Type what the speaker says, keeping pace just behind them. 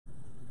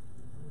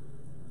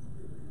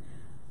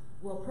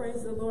Well,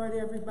 praise the Lord,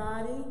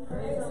 everybody.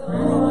 Praise the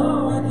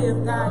Lord. We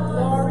give God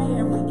glory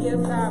and we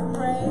give God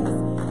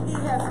praise.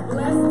 He has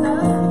blessed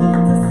us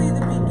to see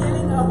the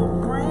beginning of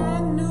a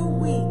brand new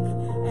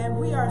week. And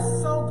we are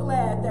so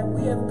glad that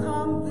we have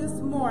come this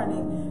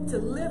morning to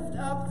lift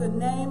up the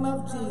name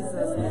of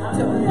Jesus,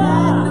 to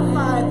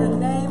magnify the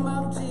name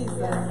of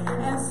Jesus.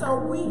 And so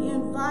we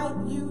invite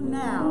you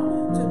now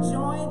to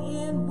join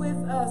in with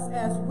us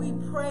as we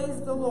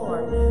praise the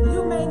Lord.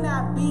 You may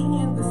not be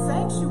in the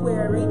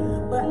sanctuary,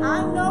 but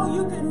I know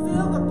you can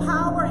feel the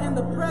power and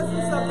the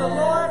presence of the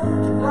Lord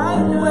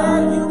right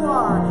where you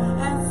are.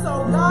 And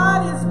so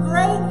God is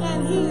great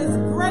and he is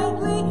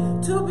greatly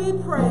to be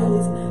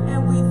praised.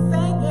 And we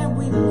thank and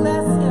we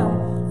bless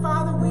him.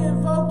 Father, we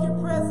invoke your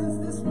presence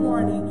this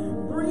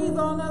morning. Breathe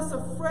on us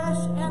afresh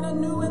and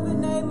anew in the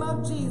name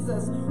of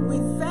Jesus. We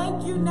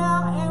thank you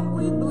now and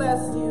we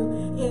bless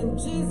you in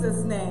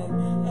Jesus'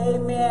 name.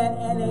 Amen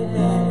and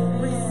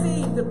amen.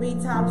 Receive the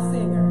Btopnotch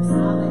singers.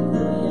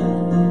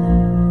 Hallelujah.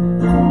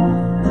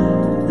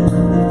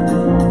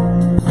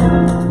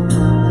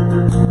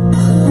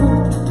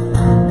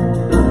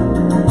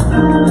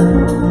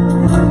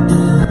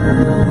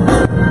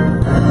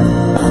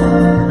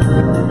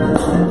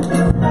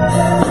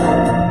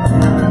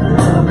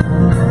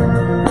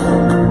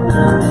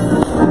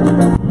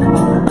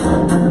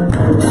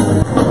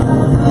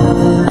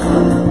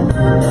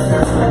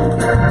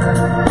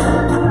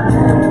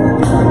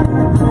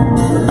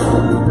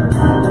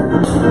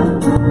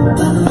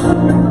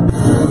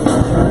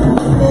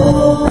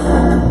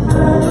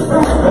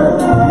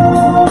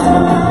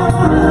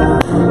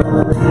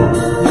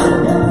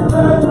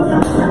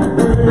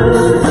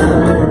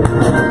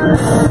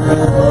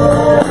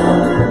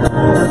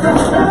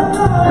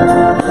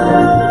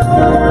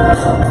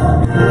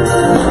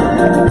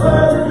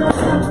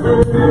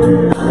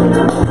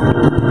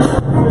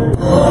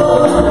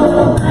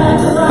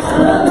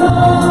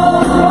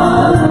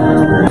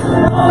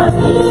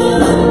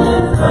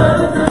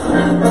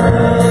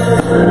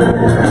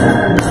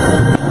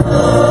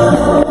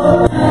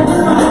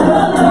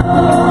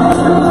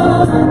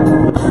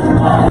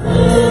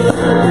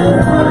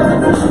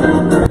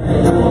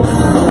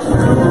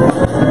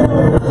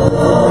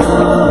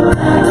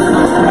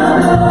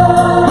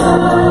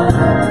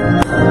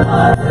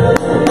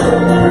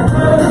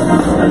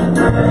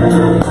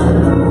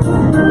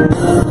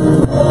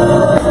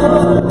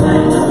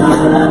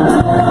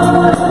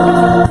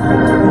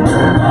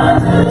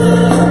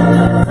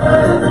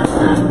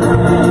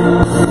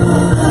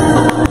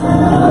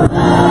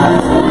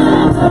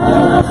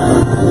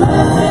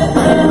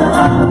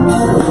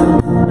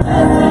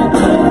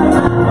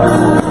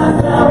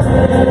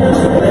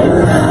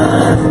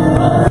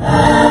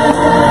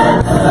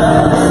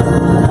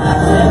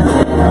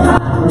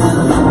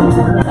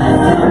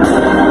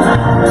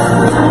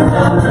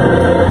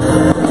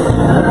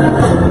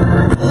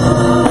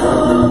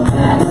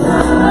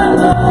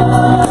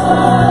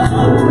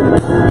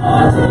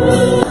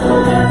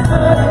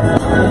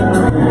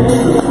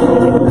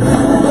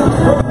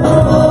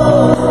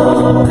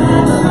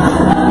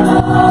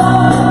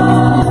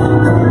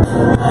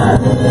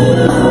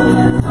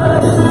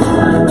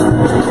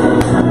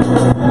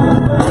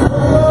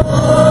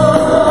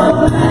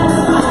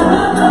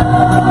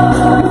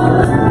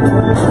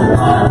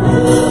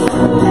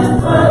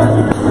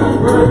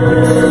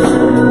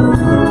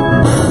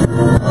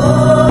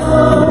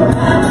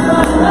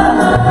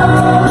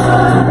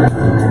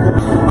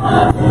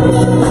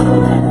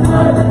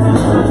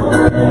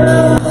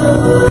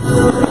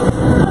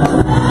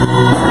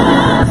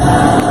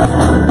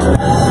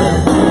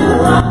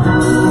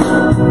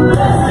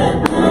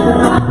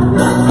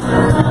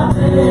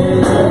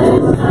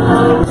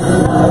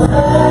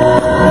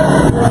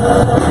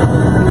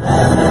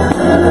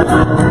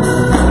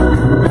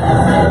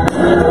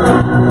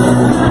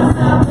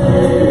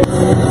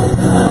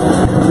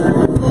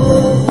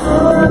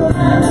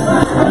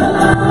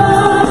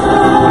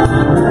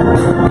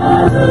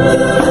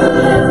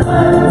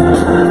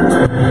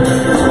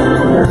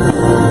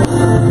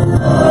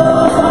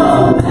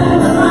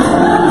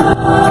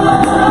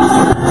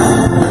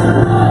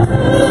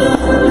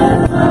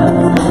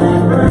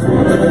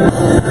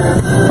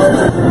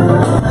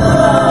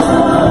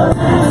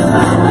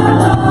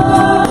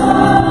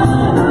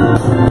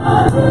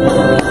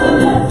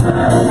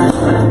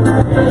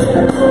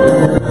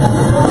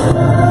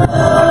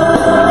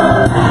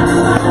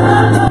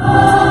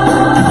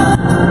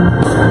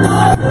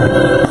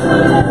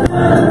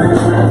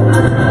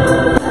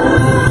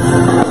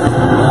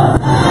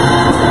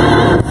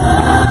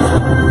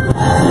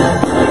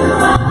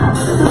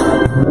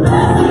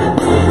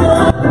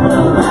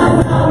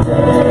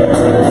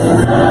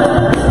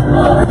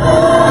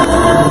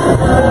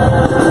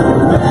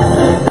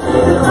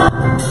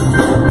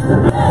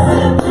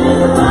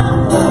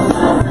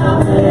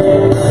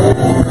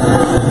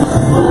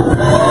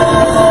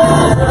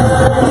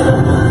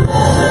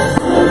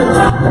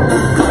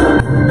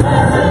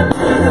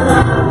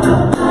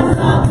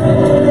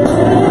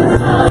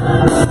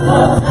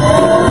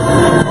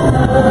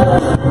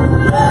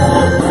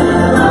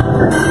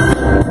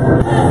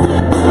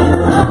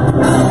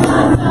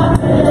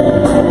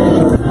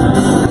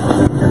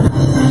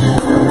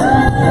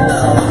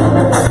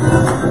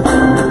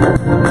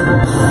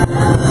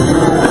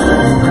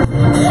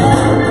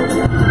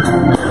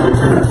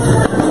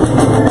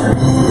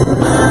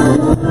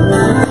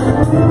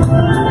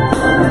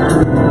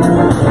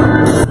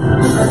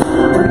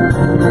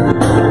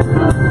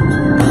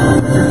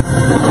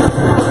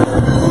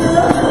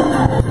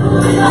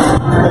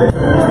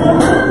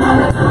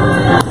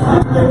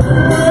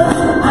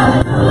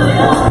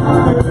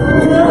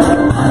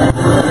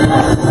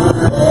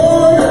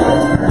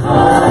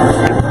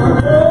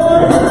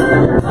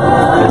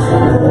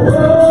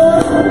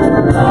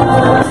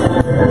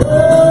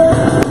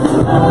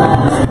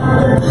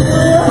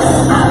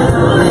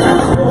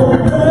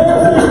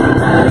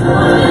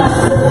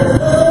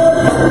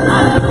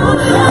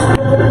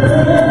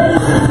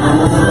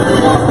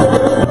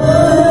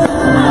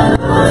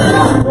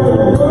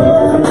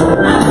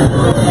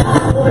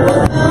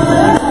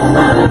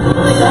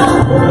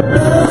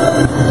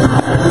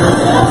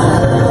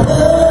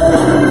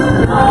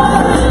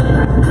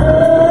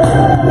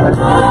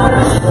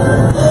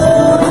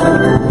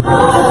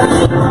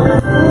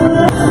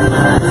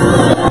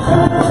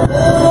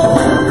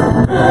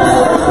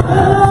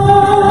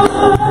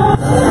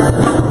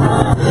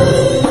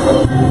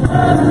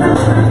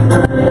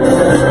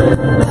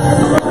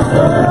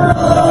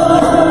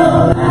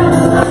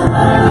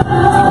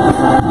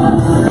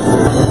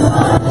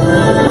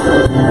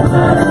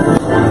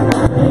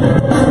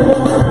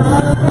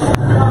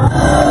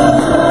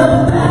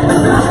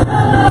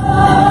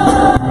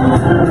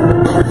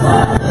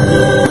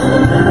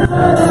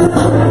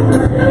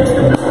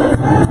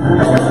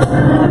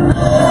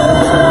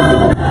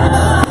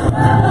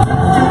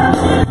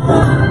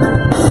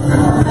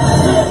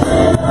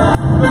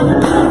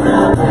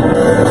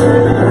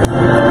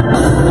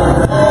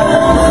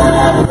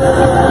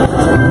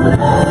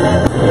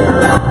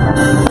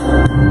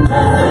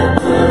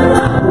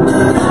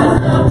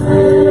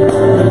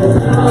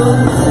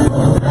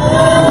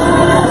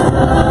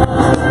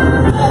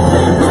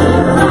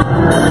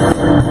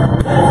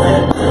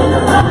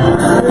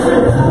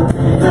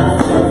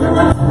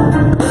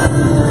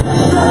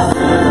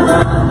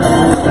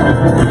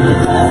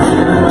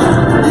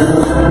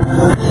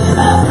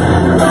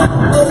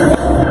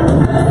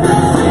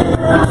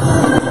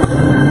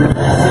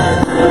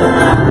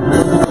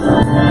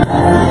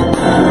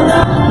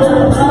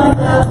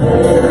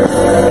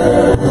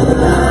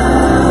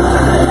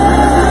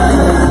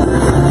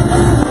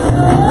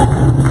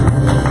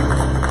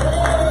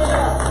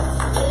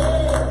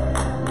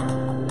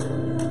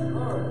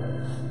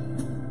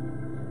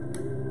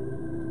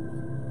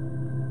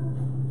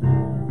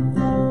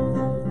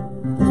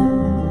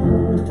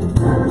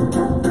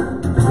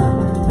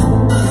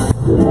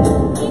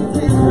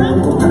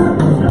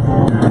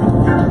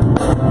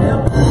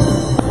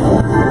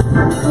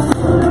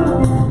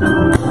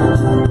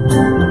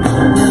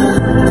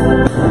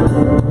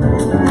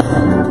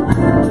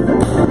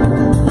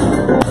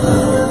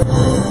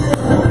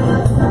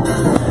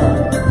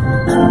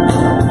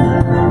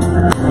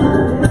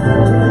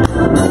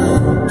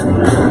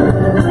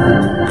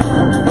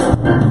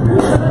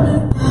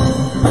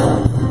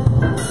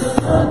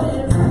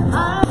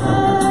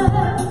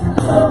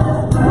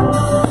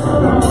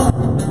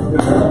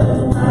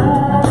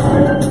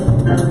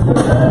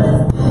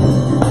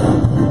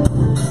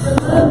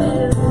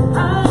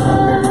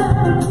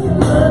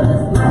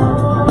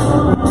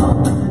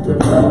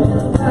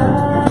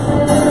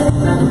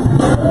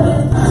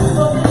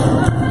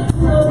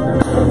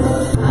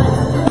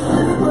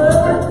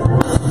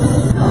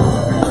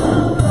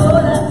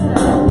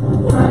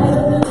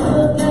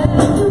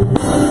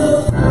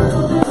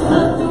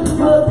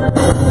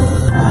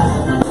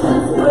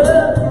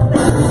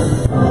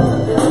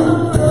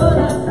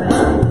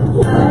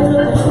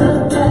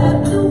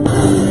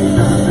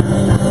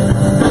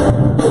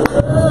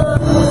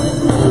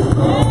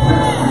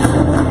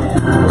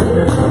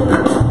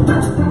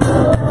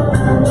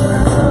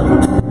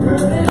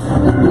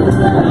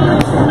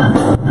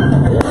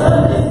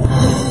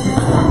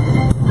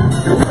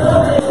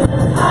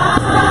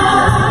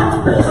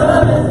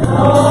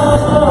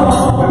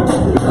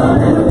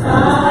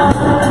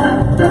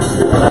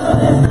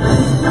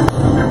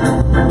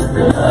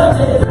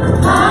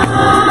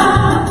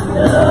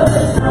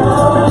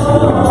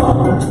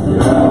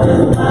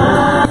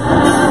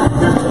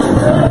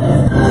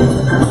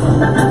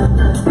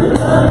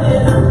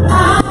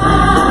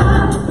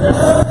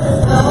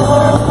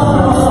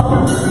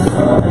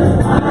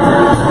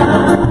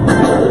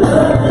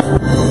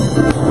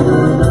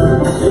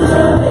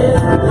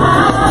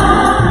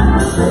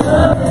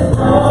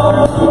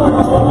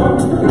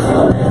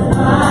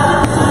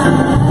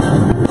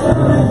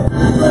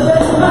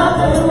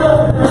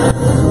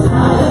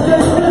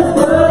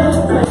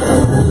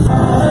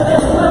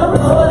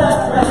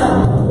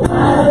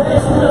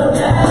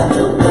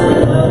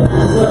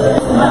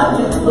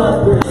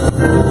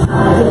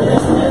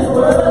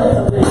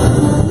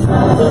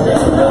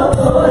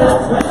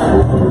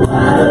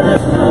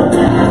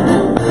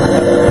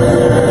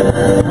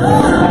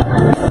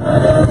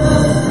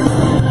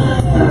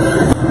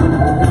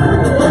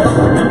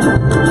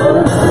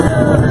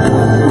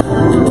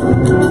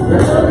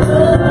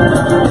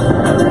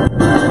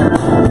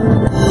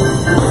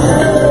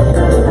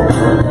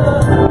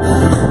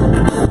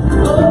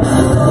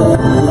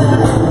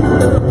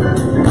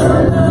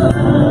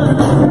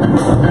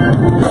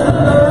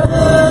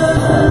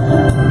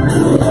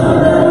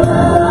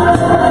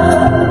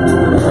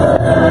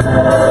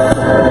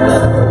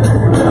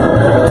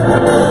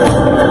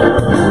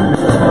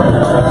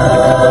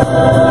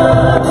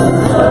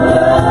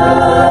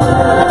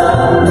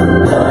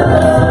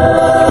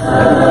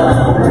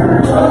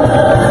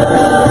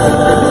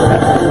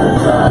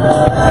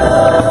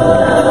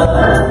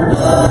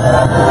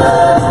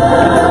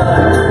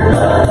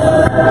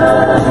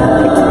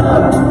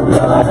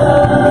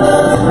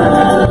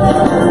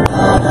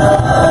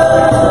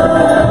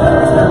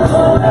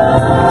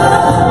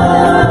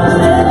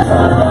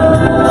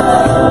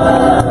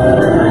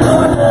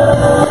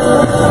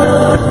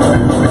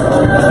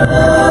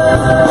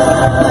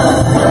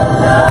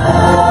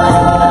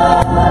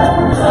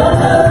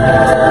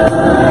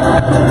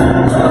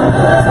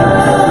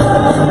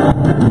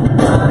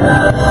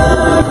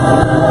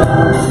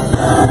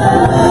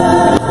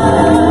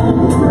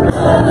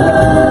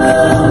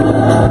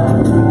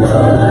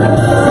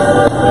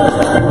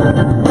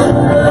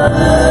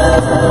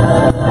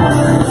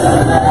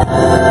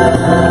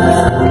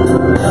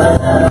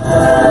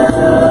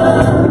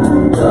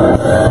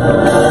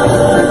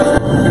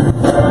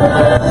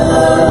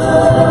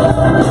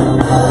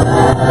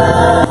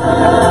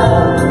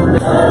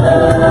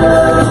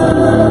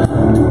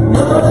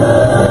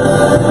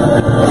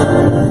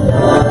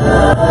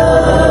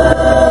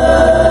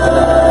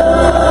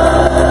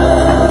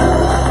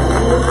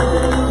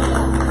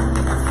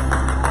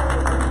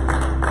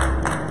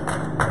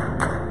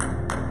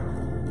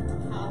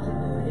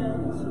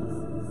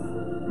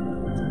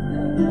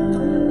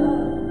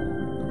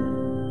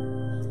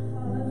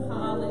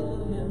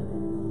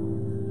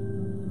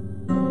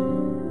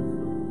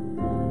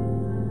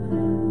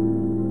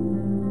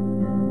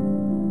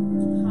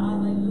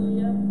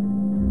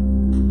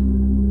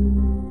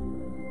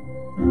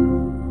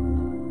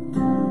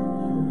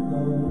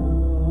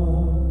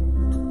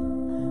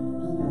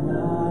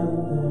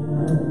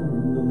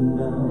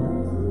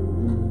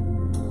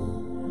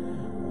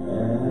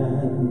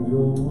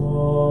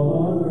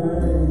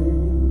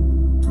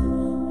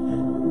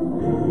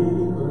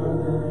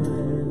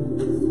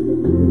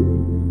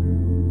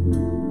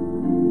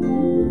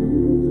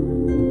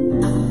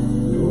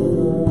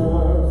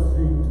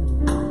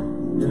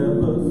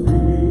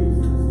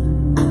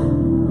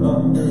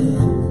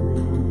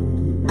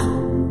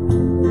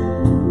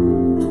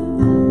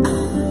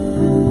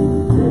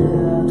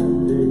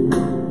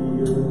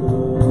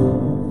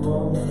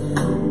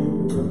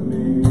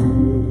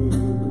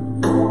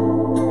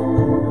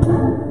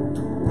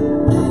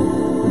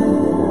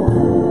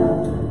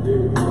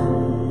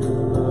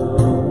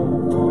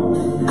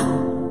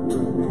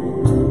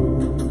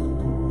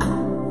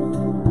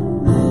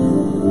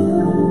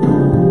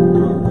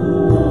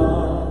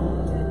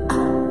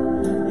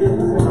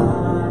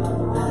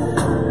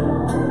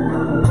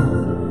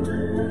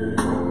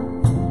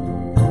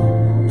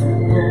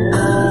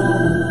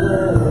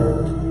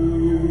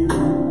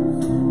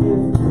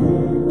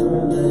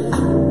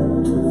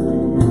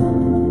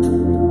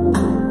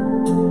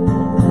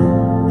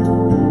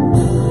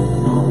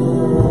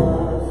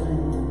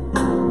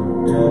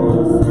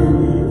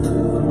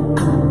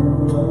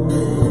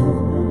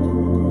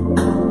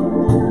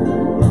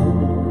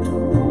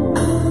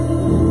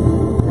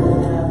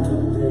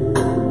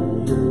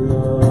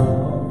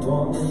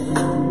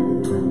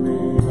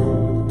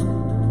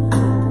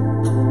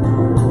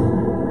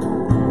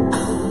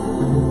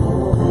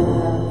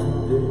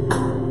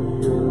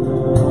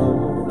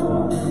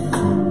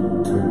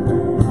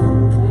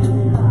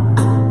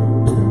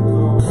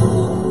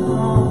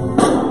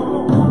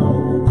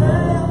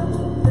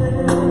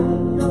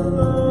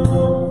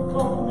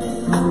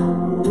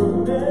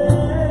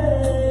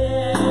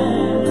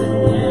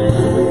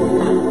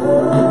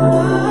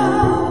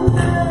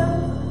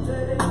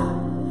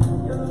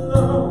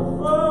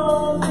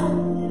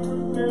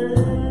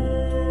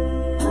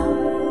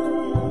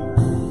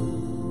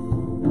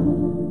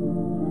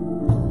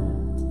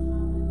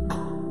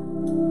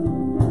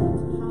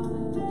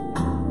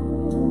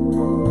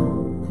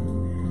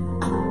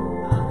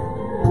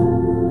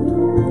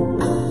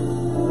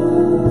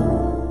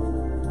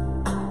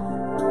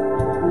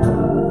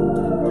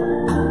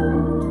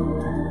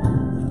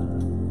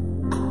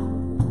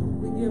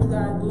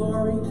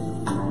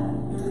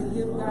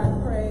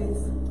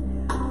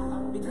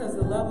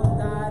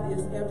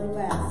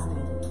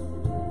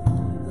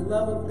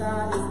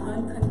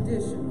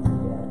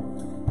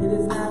 It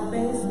is not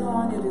based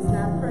on, it is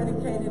not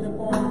predicated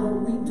upon what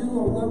we do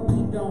or what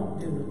we don't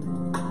do.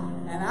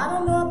 And I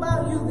don't know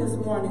about you this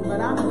morning, but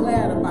I'm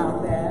glad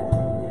about that.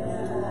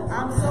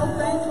 I'm so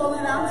thankful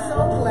and I'm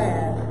so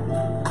glad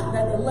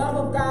that the love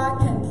of God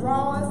can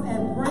draw us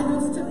and bring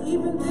us to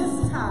even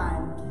this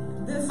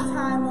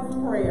time of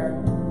prayer.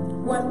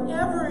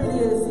 Whatever it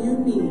is you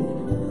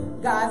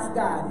need, God's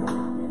got it.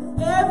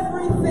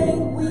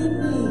 Everything we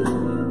need,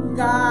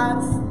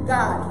 God's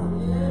got it.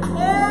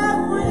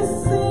 Every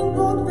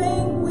single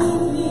thing we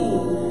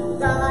need,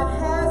 God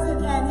has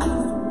it and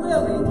He's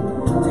willing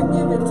to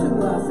give it to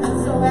us. And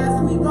so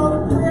as we go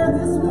to prayer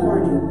this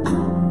morning,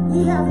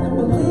 we have to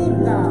believe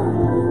God.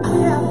 We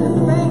have to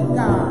thank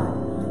God.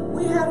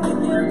 We have to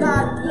give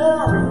God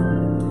glory.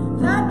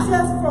 Not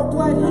just for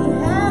what He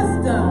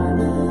has done,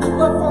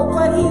 but for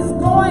what He's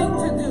going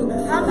to do.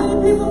 How many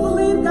people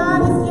believe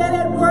God is yet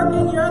at work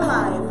in your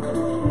life?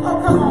 Oh,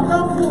 come on,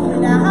 don't fool me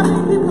now. How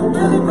many people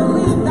really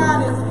believe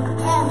God is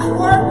at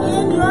work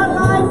in your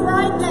life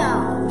right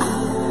now?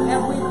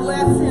 And we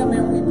bless Him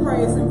and we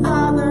praise Him.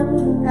 Father,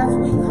 as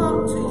we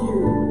come to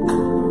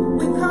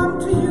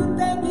you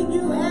thanking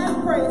you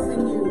and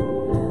praising you.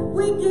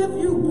 We give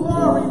you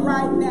glory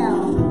right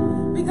now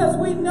because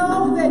we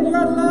know that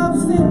your love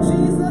sent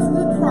Jesus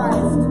the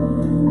Christ.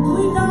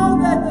 We know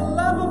that the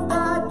love of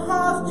God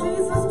caused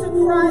Jesus the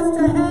Christ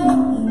to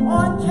hang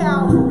on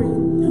Calvary.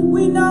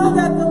 We know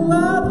that the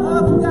love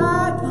of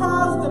God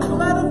caused the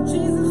blood of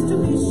Jesus to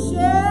be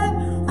shed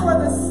for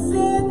the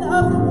sin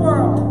of the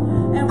world.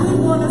 And we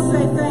want to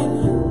say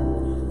thank you.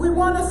 We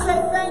want to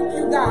say thank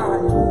you,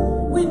 God.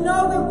 We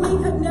know that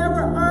we could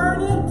never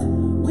earn it.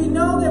 We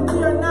know that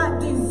we are not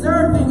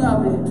deserving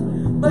of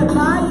it. But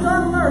by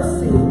your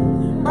mercy,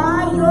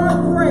 by your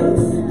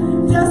grace,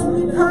 just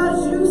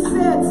because you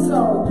said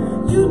so,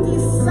 you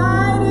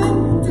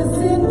decided to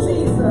send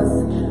Jesus.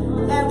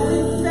 And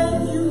we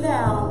thank you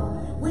now.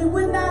 We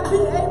would not be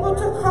able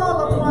to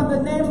call upon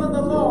the name of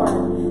the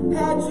Lord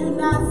had you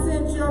not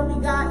sent your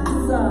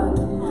begotten Son,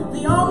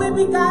 the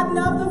only begotten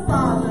of the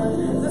Father.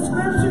 The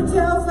scripture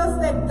tells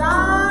us that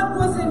God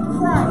was in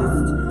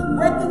Christ,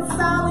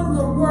 reconciling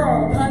the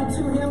world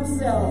unto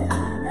Himself.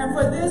 And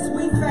for this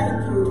we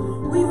thank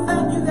you. We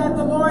thank you that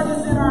the Lord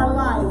is in our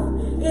life.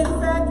 In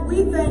fact,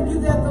 we thank you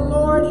that the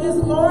Lord is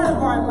Lord of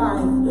our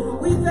life.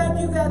 We thank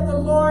you that the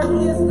Lord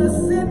is the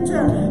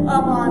center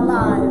of our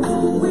lives.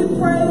 We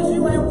praise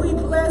you and we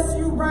bless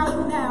you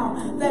right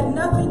now that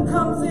nothing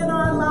comes in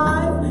our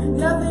life,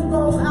 nothing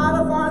goes out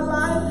of our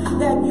life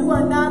that you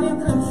are not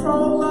in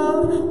control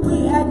of.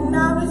 We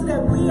acknowledge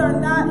that we are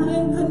not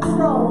in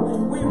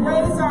control. We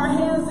raise our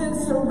hands in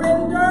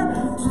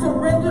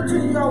surrender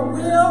to your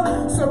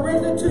will,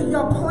 surrender to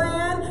your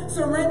plan,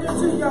 surrender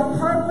to your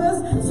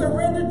purpose,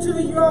 surrender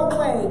to your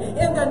way.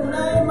 In the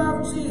name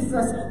of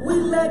Jesus, we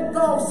let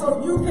go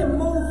so you can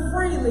move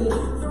freely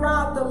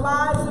throughout the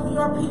lives of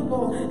your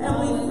people. And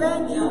we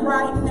thank you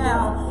right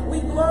now. We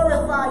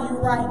glorify you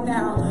right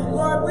now.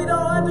 Lord, we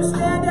don't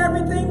understand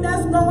everything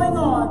that's going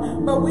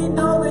on, but we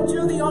know that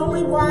you're the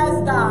only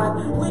wise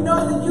God. We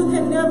know that you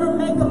can never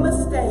make a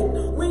mistake.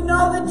 We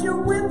know that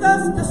you're with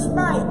us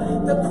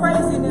despite the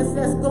craziness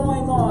that's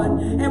going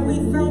on. And we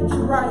thank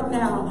you right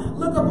now.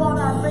 Look upon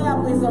our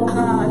families, oh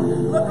God.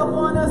 Look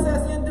upon us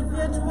as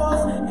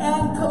individuals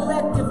and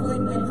collectively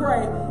we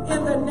pray.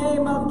 In the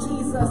name of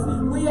Jesus,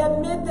 we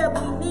admit that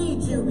we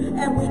need you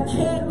and we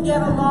can't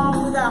get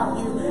along without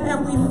you.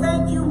 And we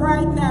thank you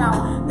right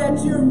now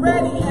that you're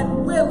ready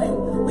and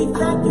willing. We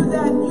thank you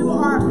that you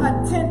are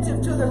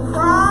attentive to the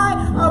cry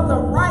of the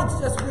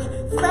righteous.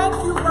 We thank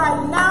you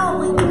right now.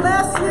 We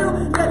bless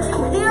you that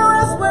you hear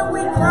us when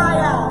we cry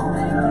out.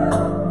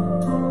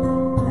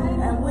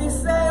 And we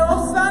say,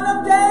 oh Son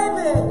of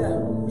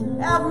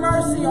David, have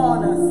mercy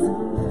on us.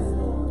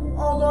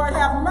 Oh Lord,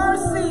 have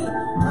mercy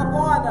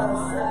upon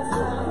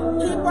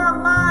us. Keep our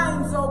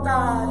minds, oh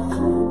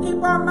God.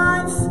 Keep our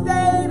minds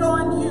stayed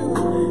on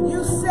you.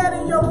 You said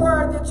in your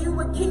word that you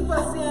would keep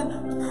us in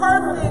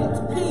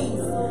perfect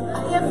peace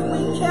if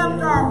we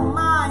kept our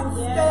minds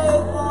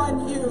stayed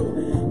on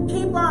you.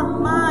 Keep our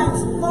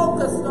minds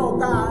focused, oh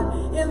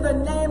God. In the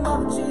name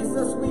of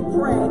Jesus we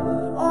pray.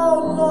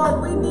 Oh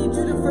Lord, we need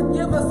you to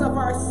forgive us of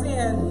our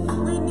sin.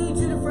 We need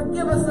you to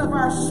forgive us of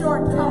our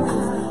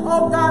shortcomings.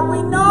 Oh God,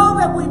 we know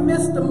that we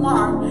missed the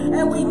mark,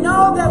 and we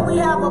know that we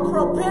have a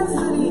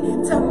propensity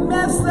to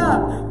mess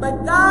up.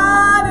 But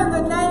God, in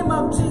the name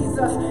of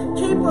Jesus,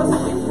 keep us,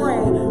 we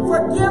pray.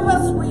 Forgive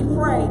us, we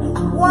pray.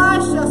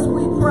 Wash us,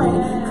 we pray.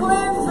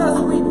 Cleanse us,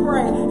 we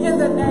pray. In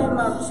the name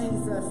of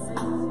Jesus.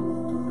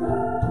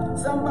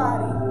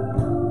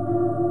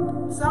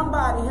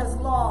 Somebody has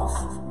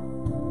lost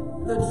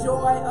the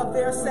joy of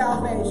their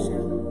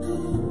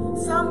salvation.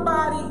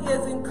 Somebody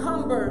is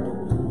encumbered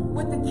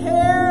with the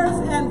cares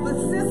and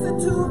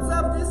vicissitudes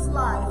of this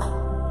life.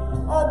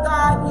 Oh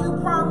God,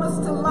 you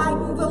promised to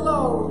lighten the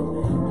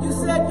load. You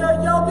said your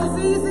yoke is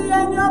easy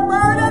and your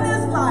burden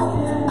is light.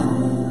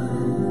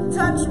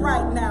 Touch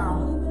right now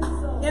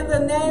in the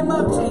name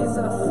of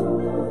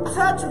Jesus.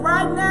 Touch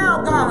right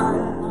now, God.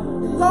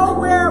 Go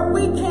where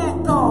we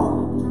can't go.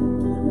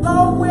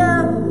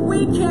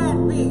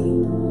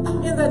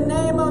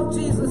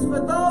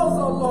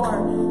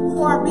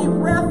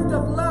 bereft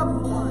of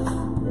loved ones.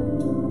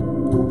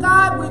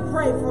 God, we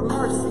pray for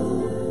mercy.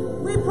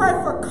 We pray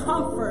for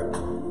comfort.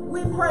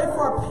 We pray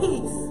for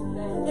peace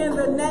in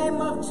the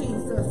name of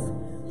Jesus.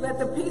 Let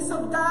the peace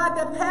of God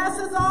that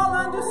passes all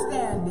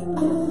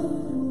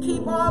understanding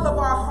keep all of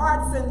our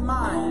hearts and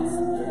minds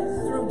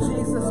through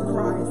Jesus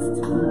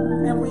Christ.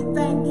 And we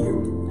thank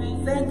you.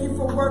 Thank you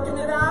for working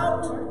it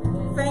out.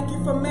 Thank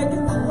you for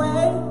making the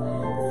way.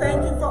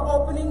 Thank you for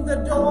opening the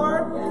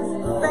door.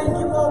 Thank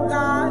you, oh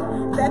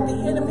God, that the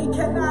enemy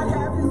cannot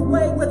have his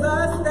way with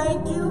us.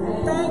 Thank you,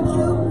 thank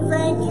you,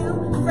 thank you,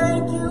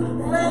 thank you,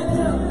 thank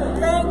you,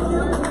 thank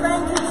you,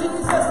 thank you,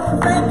 Jesus.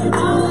 Thank you,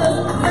 Jesus.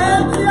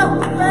 Thank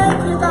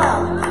you, God.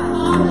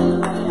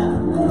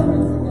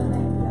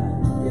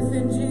 It's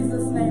in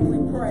Jesus' name we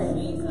pray.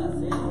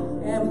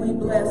 And we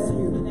bless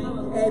you.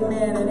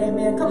 Amen and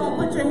amen. Come on,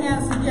 put your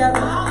hands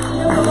together.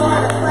 Give the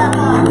Lord a clap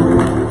off.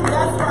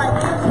 That's right.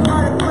 Give the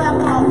Lord a clap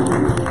off.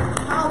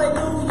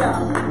 Hallelujah.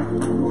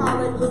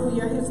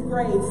 Hallelujah. His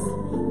grace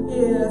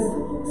is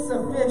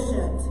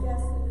sufficient.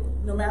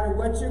 No matter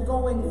what you're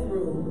going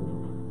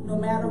through, no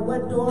matter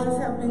what doors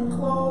have been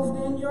closed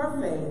in your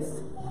face,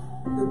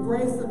 the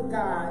grace of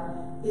God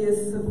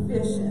is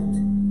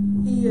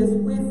sufficient. He is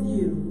with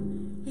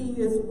you. He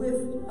is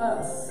with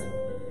us.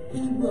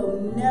 He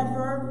will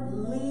never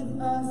leave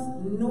us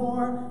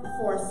nor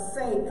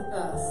forsake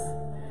us.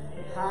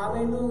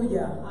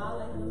 Hallelujah.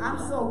 I'm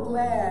so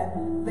glad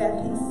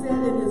that he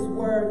said in his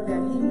word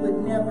that he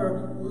would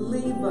never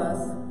leave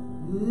us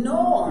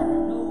nor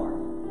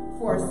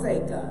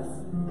forsake us.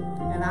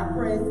 And I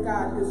praise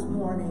God this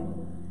morning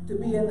to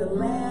be in the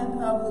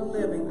land of the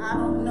living. I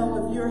don't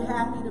know if you're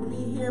happy to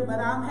be here, but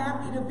I'm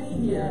happy to be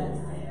here.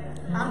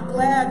 I'm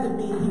glad to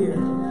be here.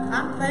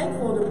 I'm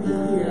thankful to be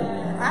here.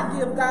 I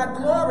give God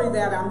glory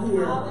that I'm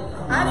here.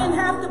 I didn't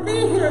have to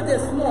be here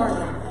this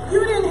morning.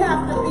 You didn't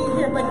have to be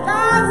here, but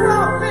God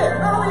saw fit,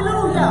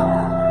 hallelujah,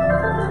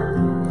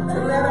 to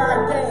let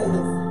our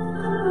days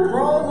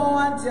roll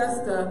on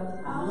just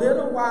a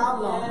little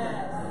while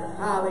longer.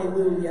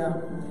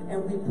 Hallelujah.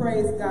 And we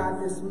praise God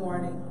this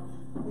morning.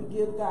 We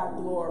give God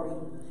glory.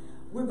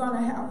 We're going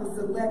to have a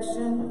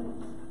selection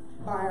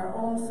by our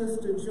own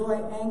sister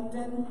Joy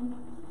Ankton.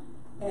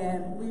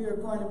 And we are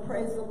going to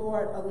praise the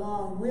Lord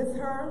along with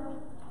her.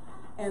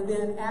 And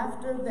then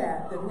after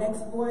that, the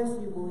next voice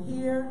you will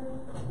hear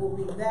will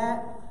be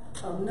that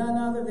of none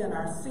other than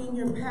our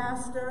senior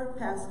pastor,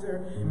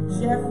 Pastor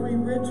Jeffery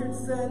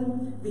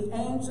Richardson, the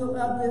angel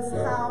of this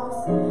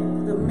house,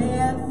 the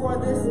man for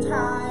this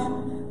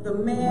time, the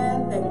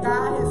man that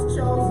God has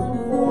chosen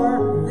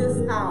for this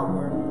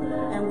hour.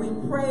 And we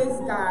praise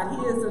God.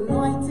 He is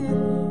anointed,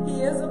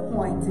 he is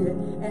appointed,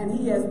 and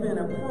he has been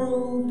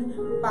approved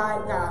by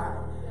God.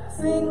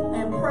 Sing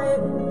and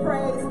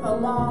praise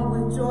along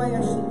with Joy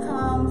as she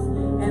comes,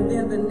 and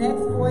then the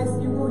next voice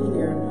you will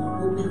hear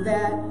will be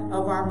that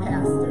of our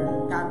pastor.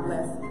 God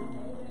bless you.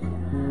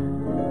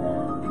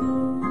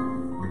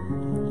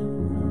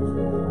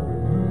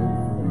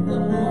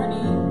 Good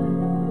morning.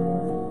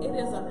 It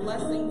is a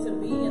blessing to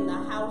be in the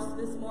house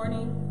this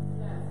morning.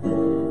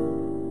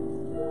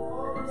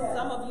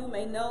 Some of you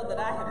may know that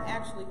I have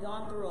actually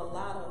gone through a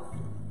lot of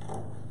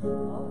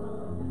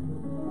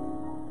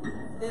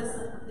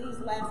these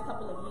last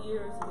couple of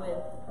years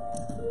with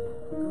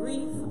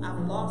grief.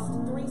 I've lost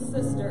 3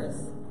 sisters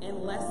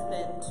in less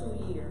than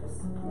 2 years.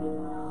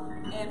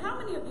 And how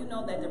many of you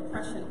know that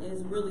depression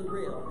is really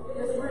real?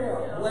 It's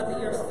real. Whether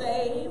you're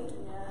saved,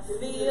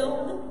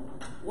 filled,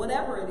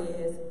 whatever it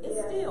is,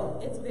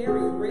 it's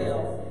very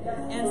real.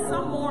 And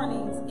some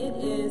mornings it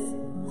is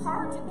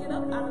hard to get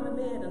up out of the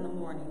bed in the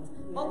mornings.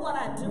 But what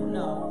I do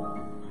know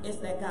is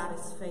that God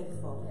is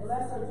faithful.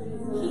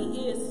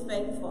 He is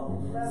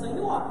faithful. So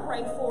you all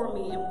pray for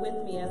me and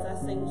with me as I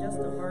sing just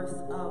a verse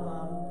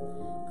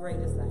of Great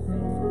is Thy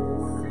Faithfulness.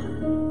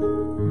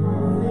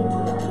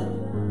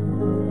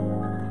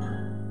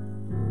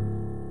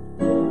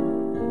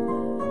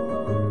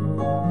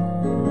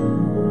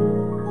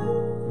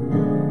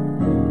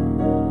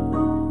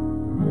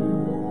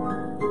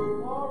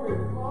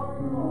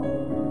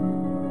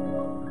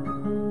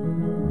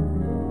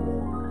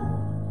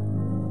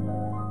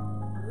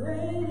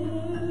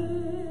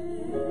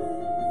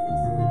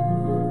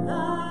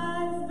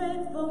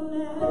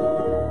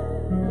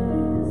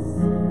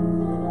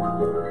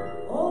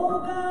 Oh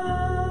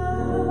God,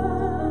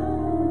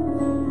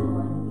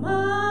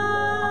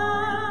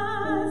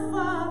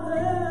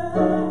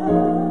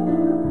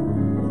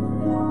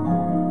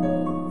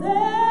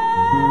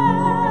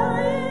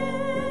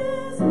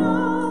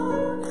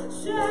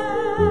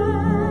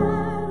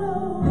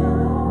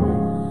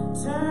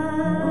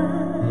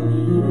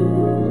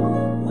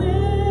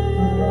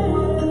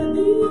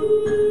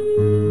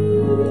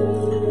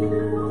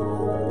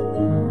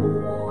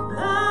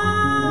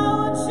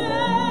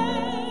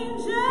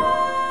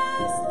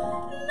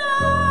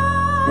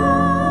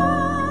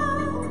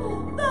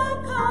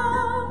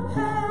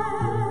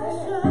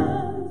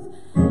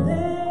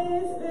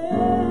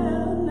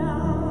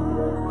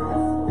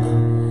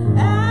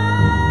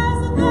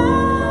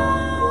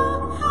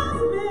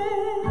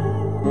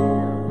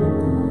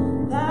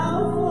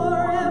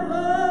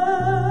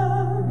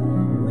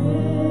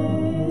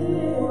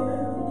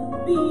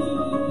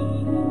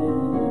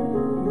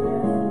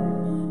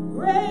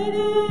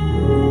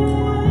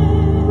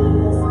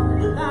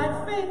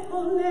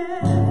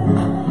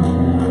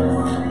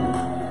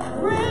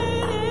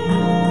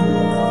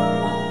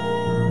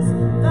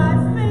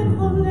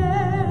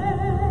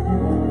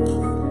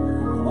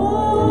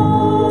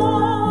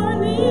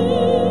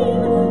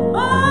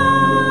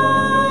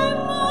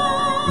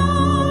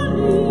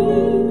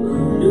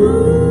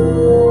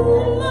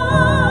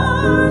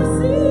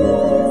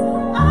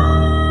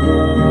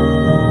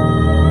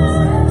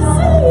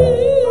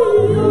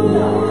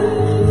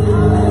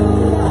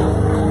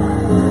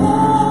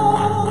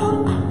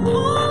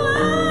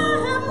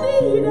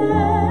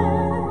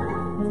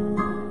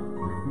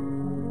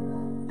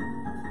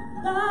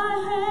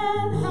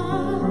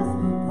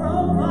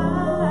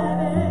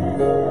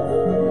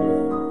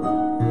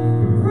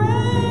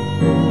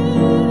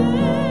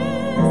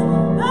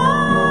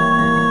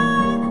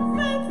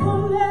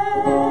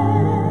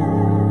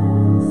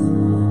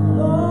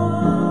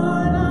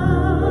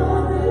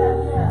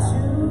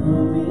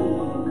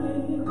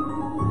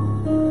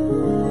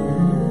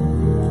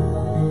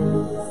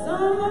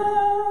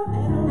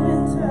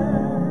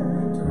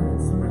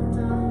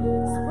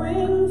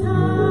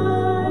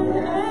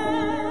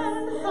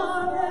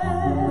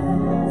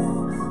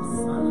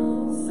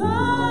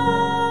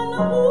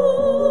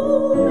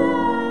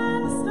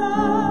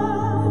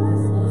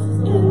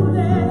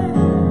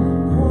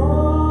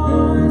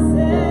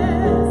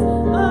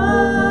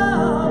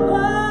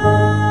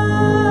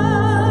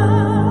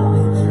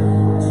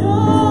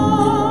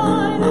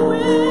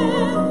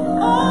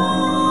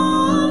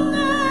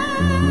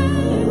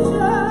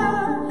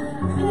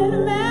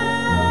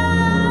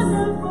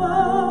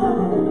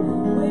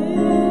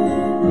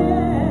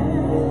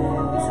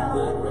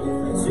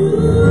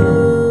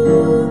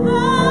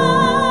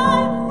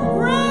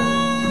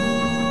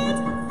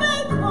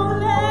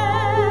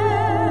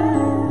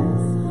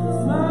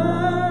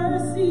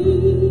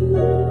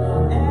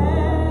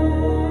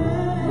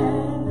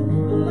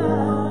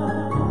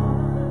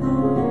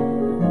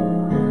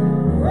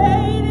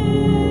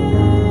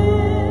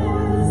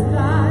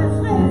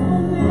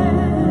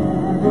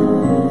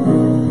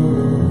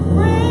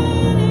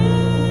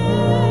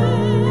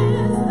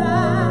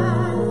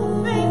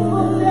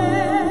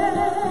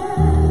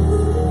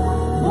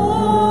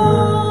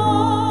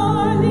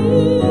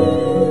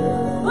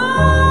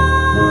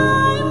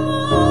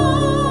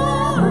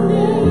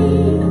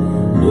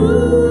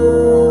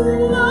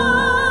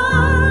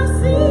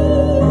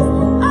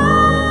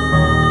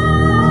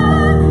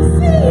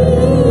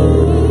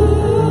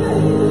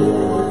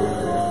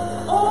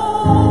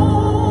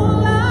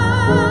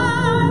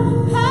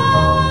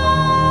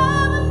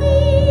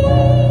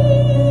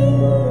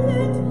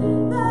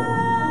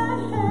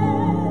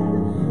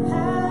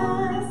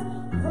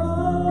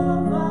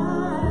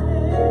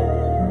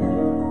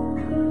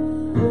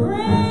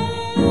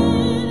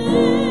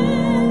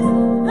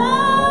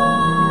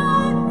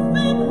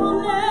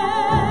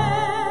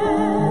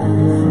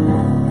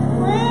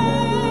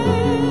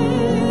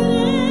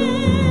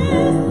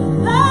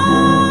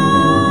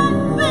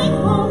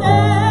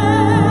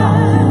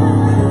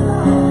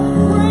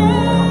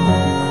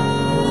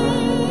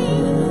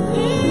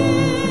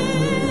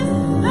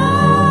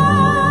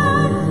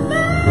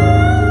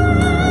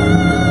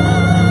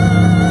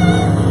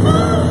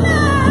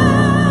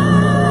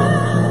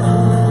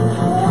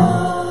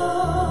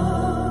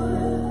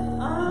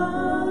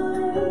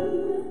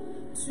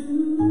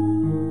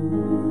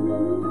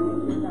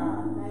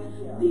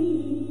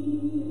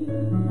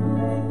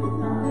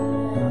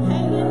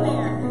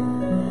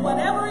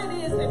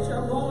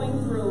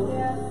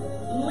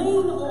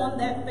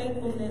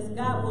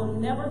 God will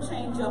never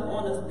change up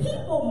on us.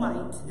 People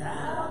might,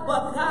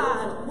 but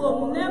God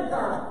will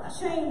never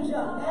change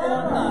up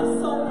on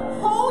us. So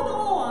hold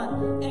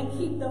on and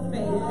keep the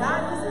faith.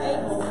 God is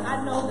able.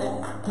 I know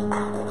that.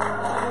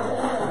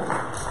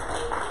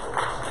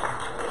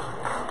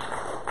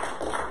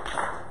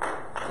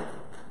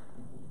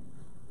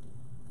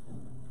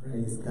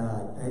 Praise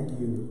God. Thank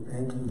you,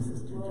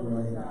 Sister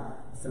Joy.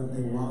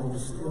 Something while you're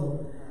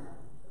still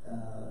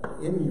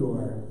in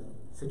your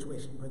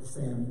situation, Brother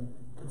Sam,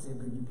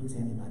 could you please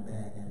hand me my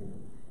bag? I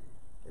didn't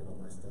get all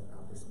my stuff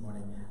out this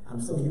morning. I'm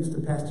so used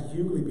to Pastor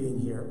Hughley being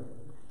here,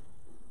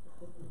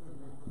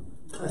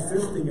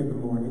 assisting in the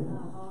morning.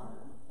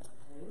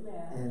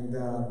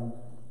 And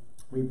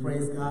we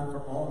praise God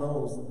for all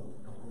those.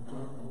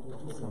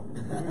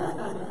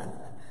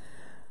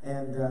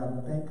 And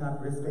thank God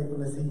for his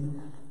faithfulness. He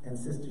and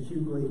Sister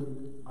Hughley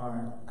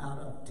are out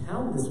of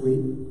town this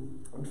week,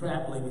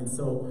 traveling, and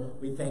so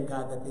we thank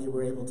God that they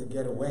were able to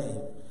get away.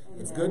 Amen.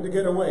 It's good to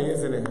get away,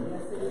 isn't it?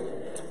 Yes, it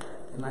is.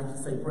 And I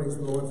just say praise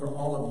the Lord for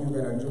all of you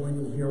that are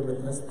joining here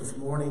with us this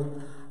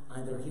morning,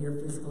 either here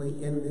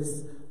physically in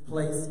this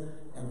place,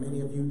 and many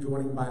of you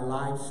joining by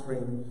live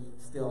stream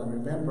still. And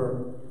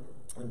remember,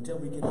 until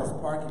we get this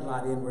parking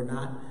lot in, we're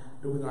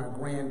not doing our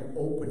grand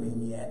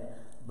opening yet,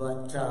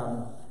 but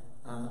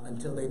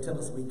until they tell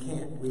us we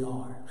can't, we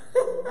are.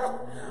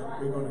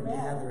 We're going to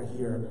gather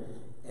here,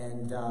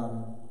 and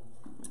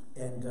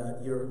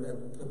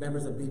the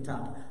members of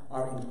Btopnotch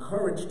are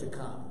encouraged to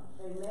come.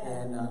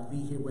 Amen. And be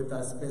here with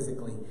us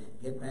physically.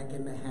 Get back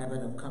in the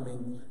habit of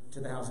coming to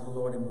the house of the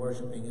Lord and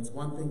worshiping. It's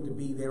one thing to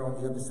be there on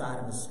the other side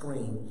of the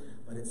screen,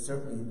 but it's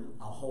certainly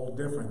a whole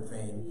different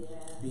thing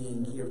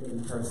being here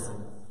in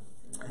person.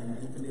 And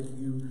even if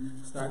you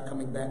start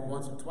coming back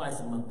once or twice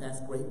a month, that's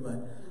great,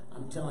 but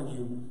I'm telling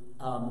you,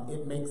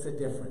 it makes a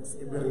difference.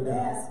 It really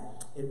does.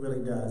 It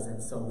really does.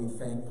 And so we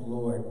thank the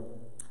Lord.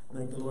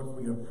 Thank the Lord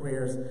for your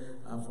prayers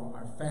for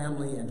our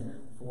family and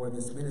for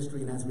this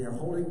ministry. And as we are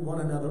holding one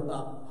another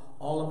up,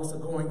 all of us are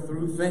going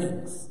through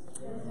things.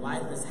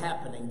 Life is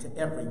happening to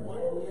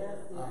everyone.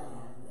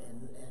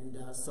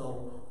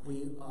 So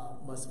we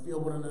must feel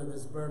one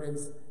another's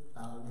burdens,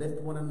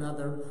 lift one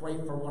another, pray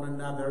for one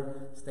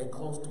another, stay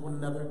close to one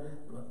another,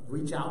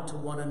 reach out to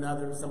one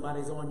another. If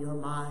somebody's on your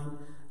mind,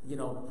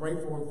 pray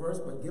for them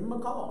first, but give them a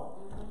call.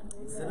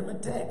 Send them a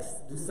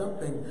text. Do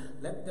something.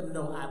 Let them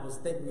know I was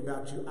thinking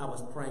about you. I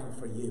was praying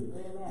for you.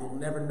 You'll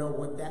never know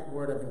what that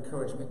word of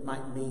encouragement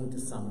might mean to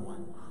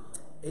someone.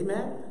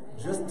 Amen?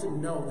 Just to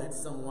know that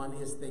someone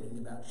is thinking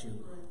about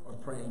you or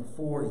praying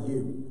for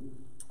you.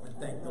 I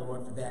thank the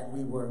Lord for that.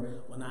 We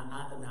were,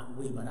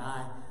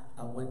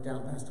 I went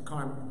down, Pastor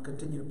Carmen,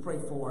 continued to pray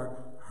for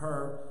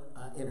her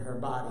in her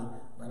body,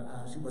 but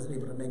she wasn't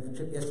able to make the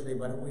trip yesterday,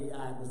 but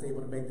I was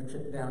able to make the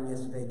trip down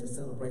yesterday to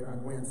celebrate our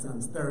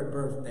grandson's 3rd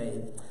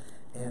birthday.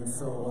 And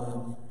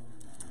so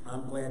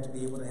I'm glad to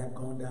be able to have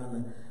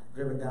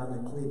driven down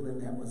to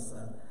Cleveland. That was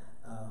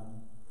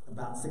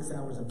about 6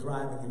 hours of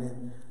driving and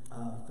then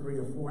 3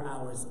 or 4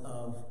 hours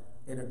of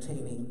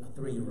entertaining a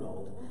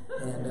 3-year-old.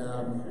 And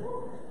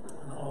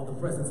all the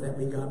presents that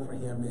we got for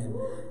him, and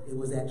it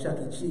was at Chuck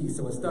E. Cheese.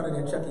 So it started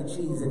at Chuck E.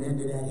 Cheese and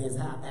ended at his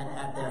house,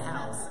 at their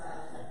house.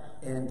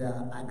 And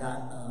I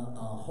got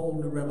a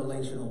whole new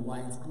revelation of why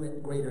it's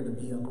greater to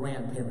be a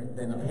grandparent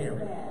than a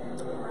parent.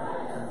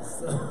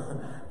 So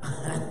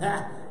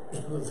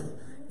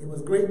it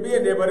was great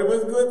being there, but it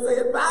was good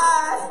saying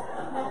bye.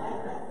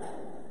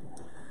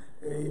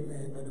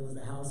 Amen. But it was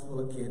a house full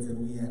of kids,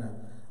 and we had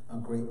a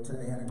great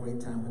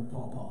time with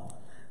Paw.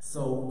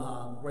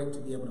 So great to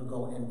be able to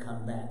go and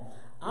come back.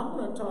 I'm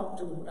going to talk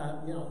to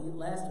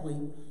last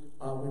week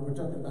we were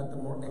talking about the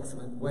more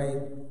excellent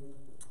way.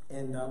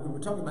 And we were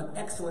talking about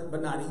excellent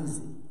but not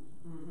easy.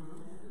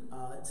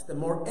 It's the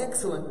more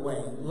excellent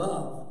way,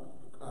 love,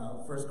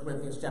 1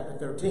 Corinthians chapter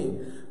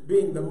 13,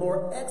 being the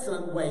more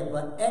excellent way,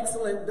 but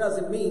excellent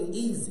doesn't mean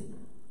easy.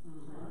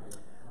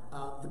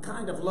 The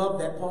kind of love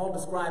that Paul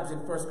describes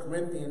in 1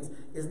 Corinthians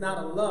is not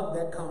a love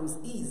that comes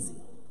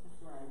easy.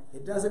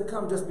 It doesn't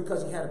come just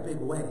because you had a big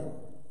wedding.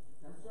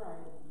 That's right.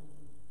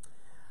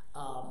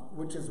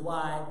 Which is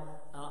why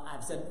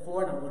I've said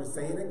before, and I'm going to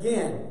say it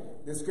again,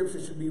 the scripture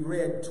should be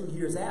read 2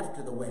 years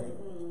after the wedding.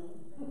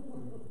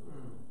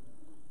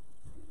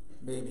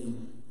 Maybe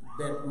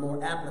they're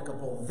more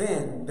applicable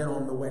then than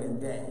on the wedding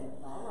day.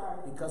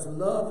 Because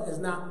love is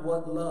not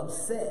what love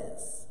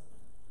says.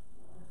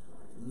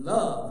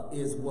 Love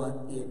is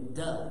what it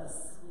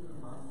does.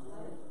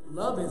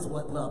 Love is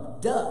what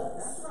love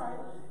does.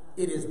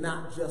 It is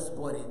not just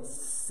what it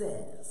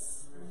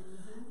says.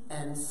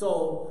 And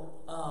so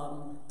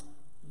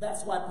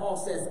that's why Paul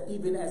says,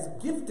 even as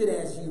gifted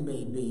as you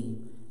may be,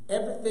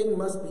 everything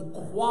must be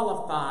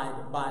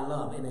qualified by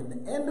love. And in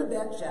the end of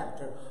that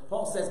chapter,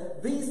 Paul says,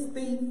 these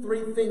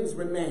 3 things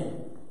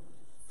remain: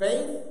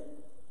 faith,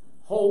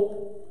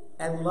 hope,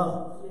 and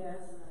love. Yes.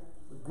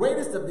 The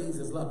greatest of these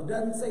is love. It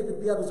doesn't say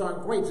that the others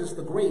aren't great, it's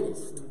the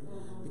greatest.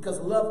 Because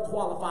love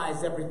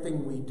qualifies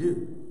everything we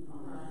do.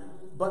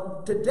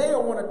 But today I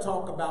want to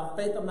talk about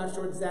faith. I'm not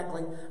sure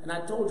exactly, and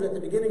I told you at the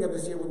beginning of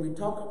this year when we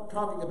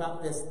talking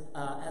about this,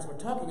 as we're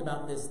talking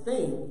about this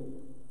theme,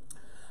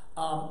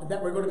 that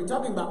we're going to be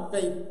talking about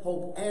faith,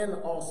 hope, and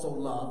also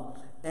love.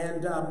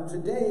 And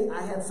today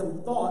I had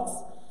some thoughts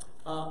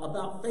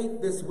about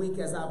faith this week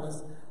as I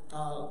was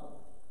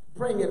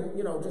praying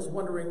and, just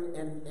wondering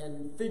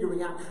and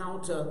figuring out how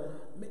to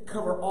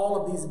cover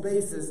all of these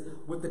bases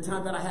with the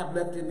time that I have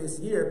left in this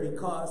year,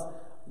 because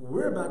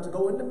we're about to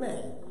go into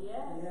May. Yeah.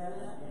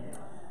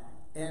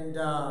 And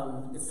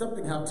it's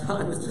something how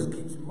time just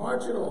keeps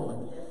marching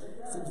on.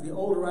 Seems the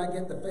older I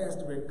get, the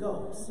faster it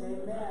goes.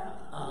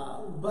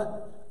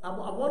 But I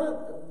want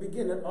to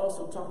begin and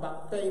also talk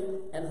about faith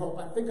and hope.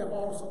 I think I've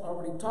also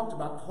already talked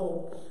about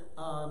hope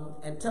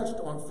and touched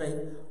on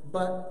faith.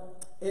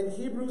 But in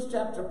Hebrews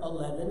chapter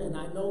 11, and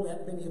I know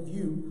that many of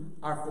you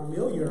are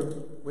familiar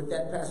with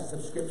that passage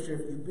of Scripture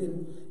if you've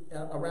been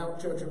around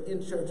church or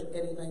in church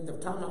any length of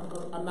time.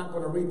 I'm not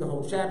going to read the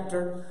whole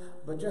chapter,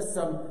 but just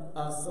some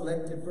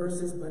selected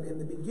verses. But in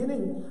the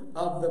beginning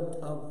of the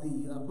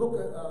book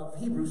of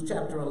Hebrews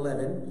chapter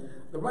 11,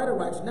 the writer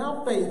writes,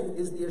 "Now faith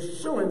is the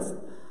assurance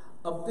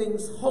of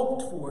things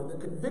hoped for, the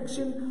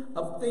conviction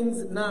of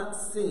things not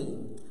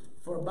seen.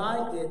 For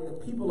by it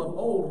the people of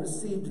old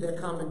received their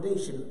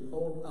commendation."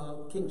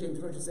 Old King James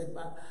Version said,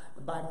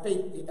 by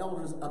faith the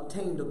elders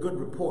obtained a good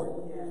report.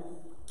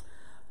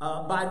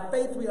 By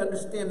faith we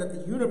understand that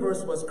the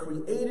universe was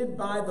created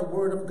by the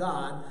word of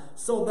God,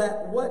 so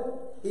that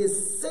what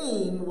is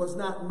seen was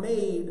not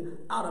made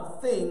out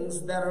of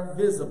things that are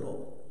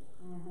visible.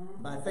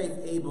 By faith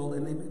Abel,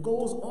 and it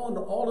goes on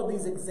to all of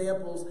these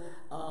examples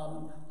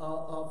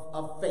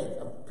of faith,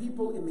 of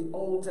people in the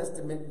Old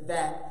Testament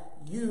that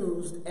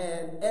used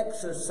and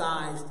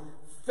exercised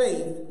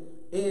faith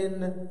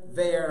in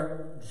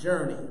their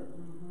journey.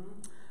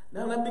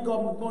 Now let me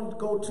go. I'm going to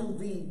go to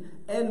the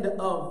end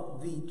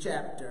of the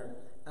chapter.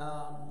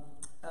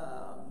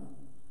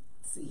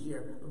 See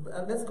here.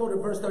 Let's go to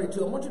verse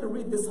 32. I want you to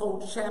read this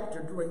whole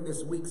chapter during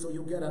this week so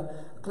you'll get a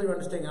clear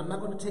understanding. I'm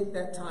not going to take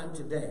that time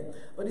today.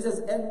 But he says,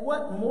 "And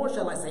what more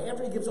shall I say?"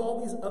 After he gives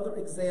all these other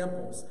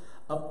examples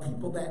of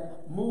people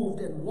that moved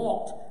and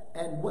walked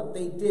and what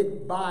they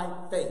did by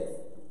faith.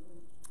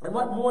 "And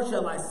what more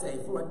shall I say?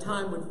 For a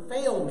time would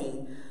fail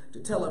me to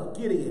tell of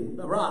Gideon,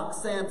 Barak,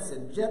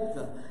 Samson,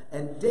 Jephthah,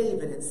 and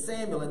David, and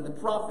Samuel, and the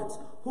prophets,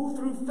 who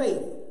through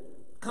faith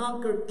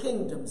conquered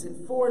kingdoms,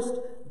 enforced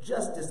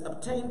justice,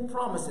 obtained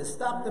promises,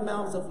 stopped the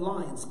mouths of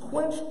lions,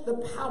 quenched the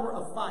power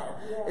of fire,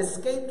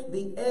 escaped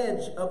the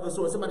edge of the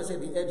sword." Somebody say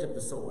the edge of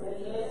the sword.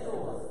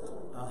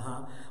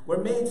 "Were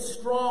made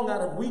strong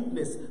out of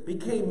weakness,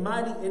 became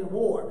mighty in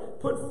war,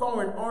 put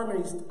foreign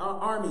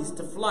armies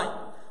to flight.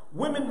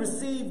 Women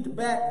received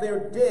back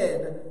their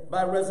dead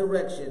by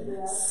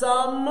resurrection.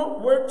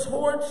 Some were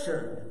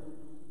tortured,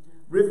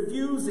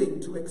 refusing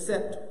to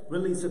accept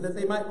release so that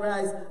they might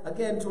rise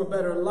again to a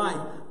better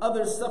life.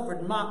 Others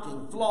suffered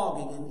mocking,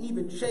 flogging, and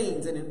even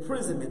chains and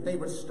imprisonment. They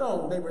were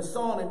stoned, they were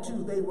sawn in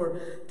two, they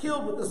were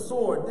killed with the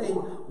sword. They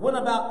went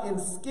about in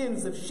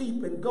skins of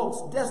sheep and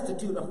goats,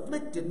 destitute,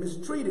 afflicted,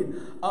 mistreated,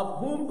 of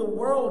whom the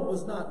world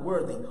was not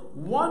worthy,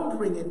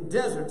 wandering in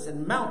deserts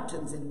and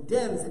mountains and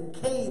dens and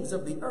caves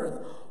of the earth.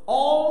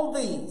 All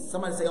these,"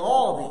 somebody say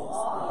all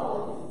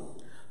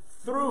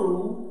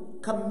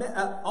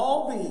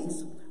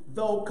these,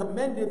 "though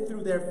commended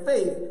through their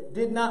faith,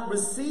 did not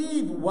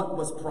receive what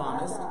was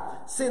promised,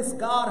 since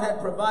God had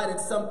provided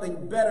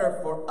something better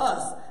for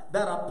us,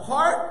 that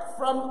apart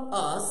from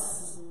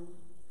us,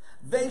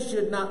 they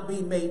should not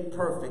be made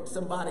perfect."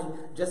 Somebody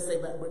just say,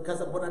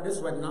 because of what I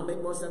just read, and I'll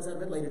make more sense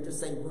of it later, just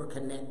say we're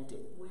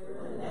connected.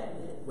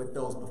 With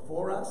those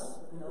before us,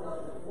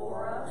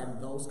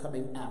 and those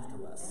coming after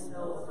us.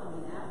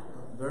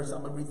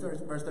 I'm going to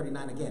read verse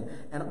 39 again.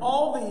 "And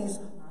all these,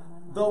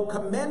 though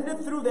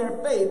commended through their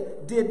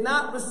faith, did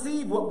not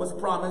receive what was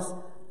promised."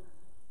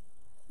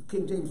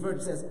 King James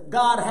Version says,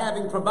 "God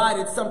having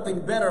provided something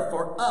better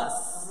for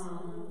us,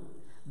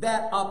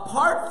 that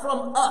apart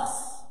from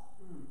us,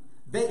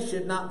 they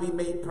should not be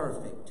made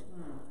perfect."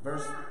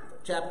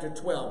 Chapter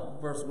 12,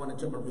 verse 1 and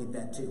 2, I'm going to read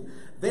that too.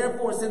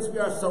 "Therefore, since we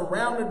are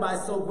surrounded by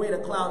so great a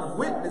cloud of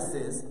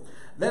witnesses,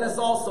 let us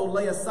also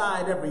lay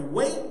aside every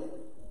weight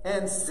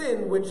and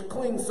sin which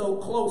clings so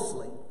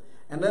closely,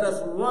 and let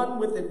us run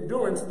with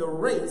endurance the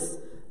race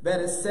that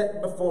is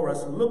set before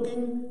us,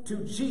 looking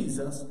to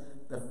Jesus,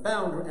 the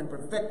founder and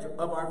perfecter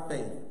of our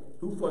faith,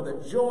 who for the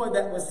joy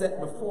that was set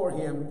before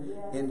him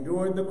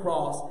endured the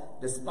cross,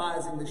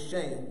 despising the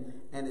shame,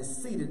 and is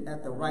seated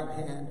at the right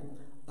hand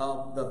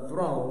of the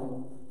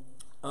throne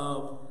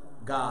of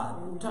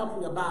God." We're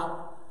talking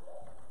about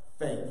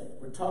faith.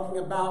 We're talking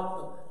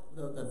about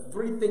the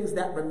three things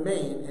that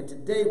remain, and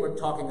today we're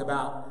talking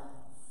about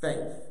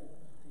faith.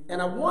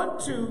 And I want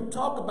to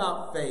talk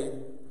about faith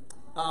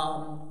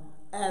from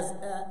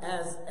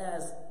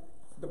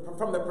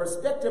the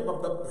perspective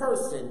of the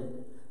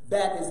person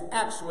that is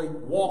actually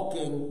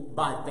walking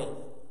by faith,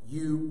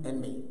 you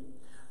and me.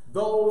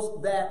 Those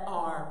that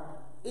are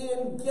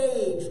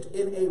engaged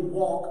in a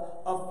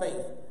walk of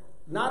faith.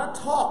 not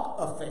a talk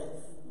of faith.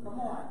 Come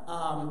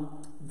on.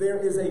 There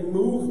is a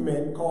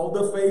movement called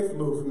the faith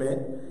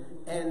movement,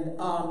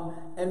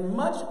 and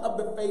much of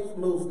the faith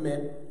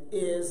movement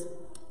is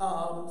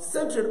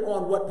centered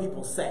on what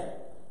people say.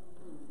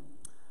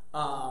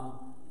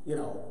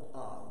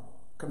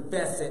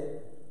 Confess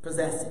it,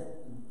 possess it.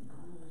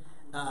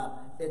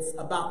 It's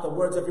about the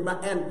words of your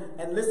mouth.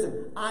 And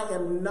listen, I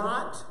am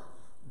not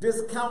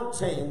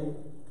discounting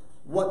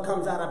what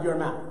comes out of your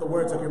mouth, the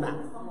words of your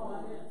mouth.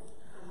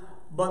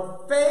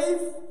 But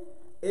faith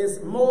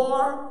is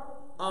more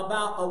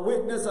about a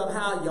witness of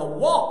how you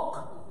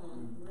walk,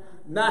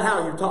 not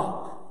how you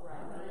talk.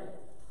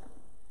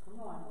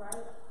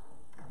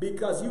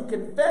 Because you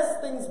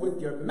confess things with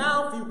your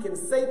mouth, you can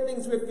say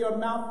things with your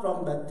mouth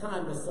from the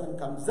time the sun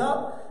comes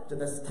up to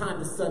the time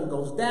the sun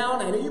goes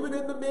down, and even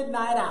in the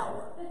midnight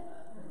hour.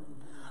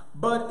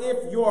 But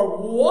if your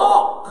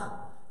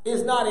walk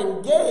is not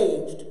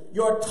engaged,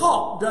 your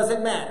talk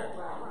doesn't matter.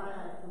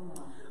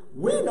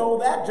 We know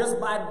that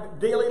just by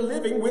daily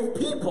living with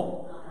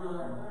people.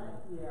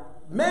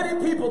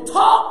 Many people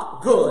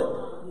talk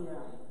good,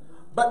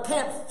 but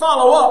can't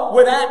follow up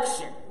with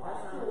action.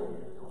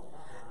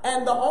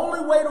 And the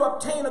only way to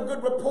obtain a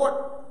good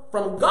report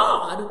from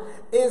God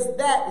is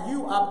that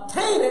you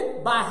obtain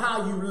it by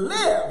how you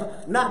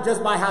live, not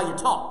just by how you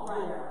talk.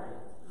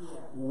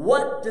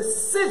 What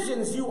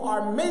decisions you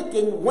are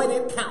making when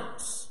it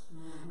counts.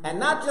 And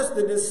not just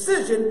the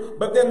decision,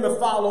 but then the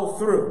follow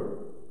through.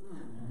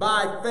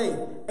 By faith,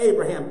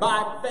 Abraham.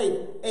 By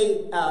faith,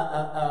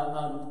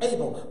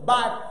 Abel.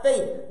 By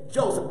faith,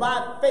 Joseph.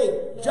 By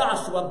faith,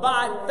 Joshua.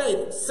 By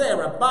faith,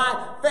 Sarah.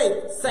 By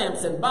faith,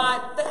 Samson.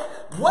 By faith.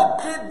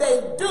 What did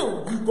they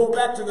do? You go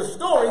back to the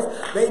stories.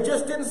 They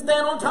just didn't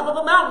stand on top of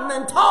a mountain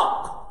and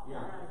talk.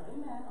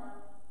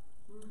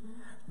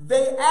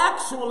 They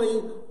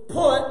actually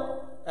put,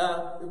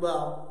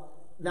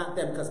 not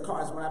them, because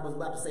cars, when I was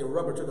about to say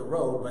rubber to the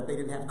road, but they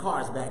didn't have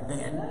cars back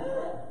then.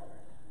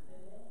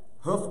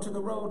 Hoof to the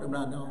road?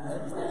 No,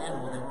 that's the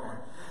animal they were.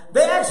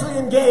 They actually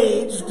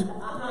engaged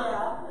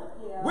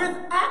with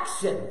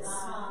actions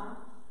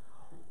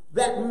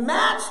that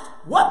matched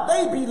what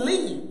they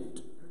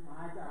believed.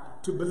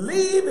 To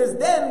believe is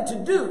then to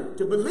do.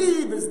 To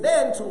believe is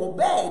then to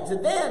obey. To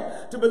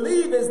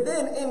believe is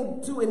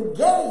then to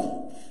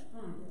engage.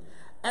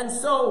 And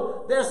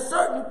so there's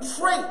certain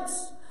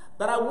traits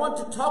that I want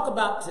to talk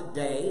about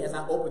today as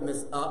I open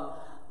this up.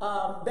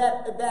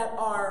 That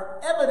are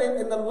evident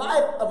in the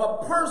life of a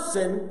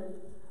person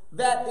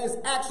that is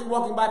actually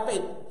walking by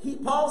faith.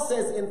 Paul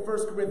says in 1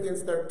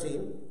 Corinthians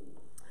 13,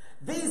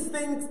 these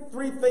things,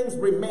 three things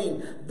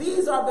remain.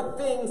 These are the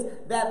things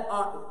that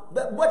are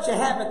what you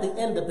have at the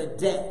end of the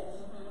day.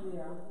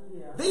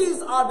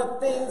 These are the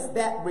things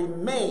that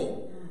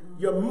remain.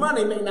 Your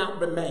money may not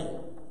remain.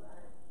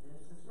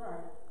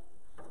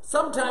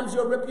 Sometimes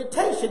your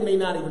reputation may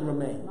not even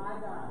remain.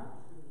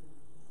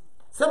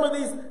 Some of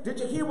these, did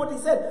you hear what he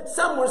said?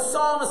 Some were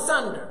sawn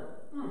asunder.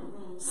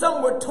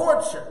 Some were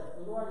tortured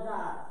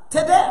to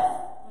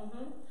death.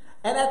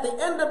 And at the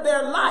end of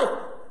their life,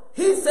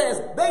 he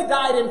says they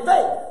died in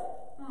faith.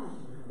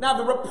 Now,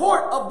 the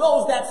report of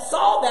those that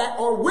saw that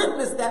or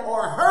witnessed that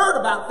or heard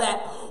about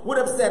that would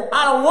have said,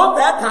 I don't want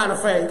that kind of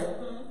faith.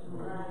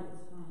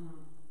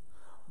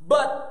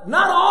 But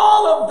not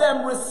all of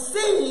them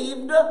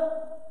received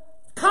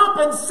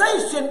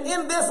compensation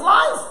in this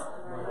life.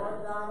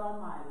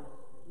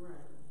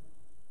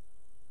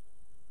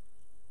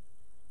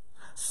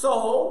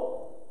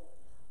 So,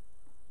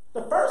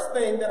 the first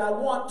thing that I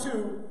want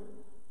to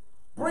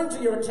bring to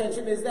your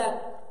attention is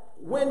that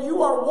when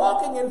you are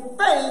walking in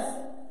faith,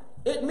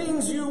 it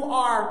means you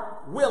are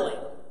willing.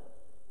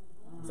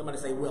 Somebody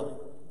say willing.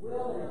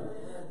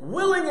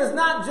 Willing is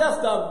not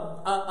just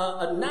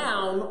a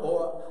noun,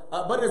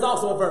 but it's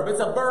also a verb. It's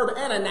a verb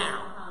and a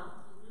noun.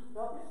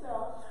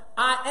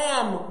 I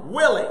am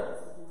willing.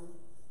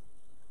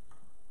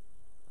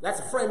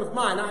 That's a frame of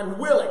mind. I'm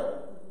willing.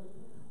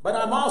 But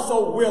I'm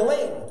also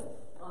willing.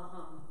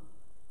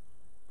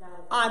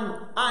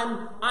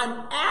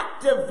 I'm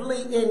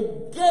actively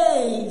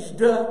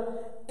engaged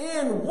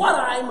in what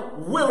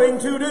I'm willing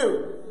to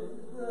do.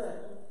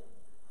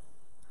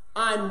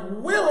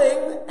 I'm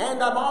willing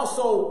and I'm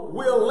also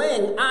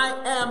willing. I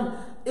am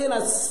in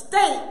a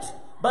state,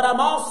 but I'm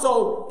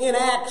also in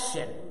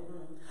action.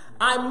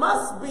 I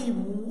must be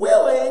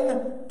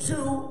willing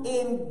to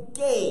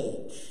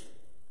engage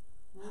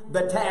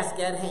the task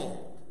at hand.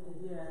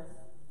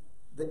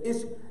 The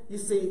issue, you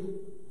see,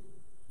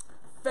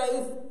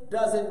 faith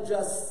doesn't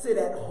just sit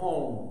at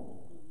home.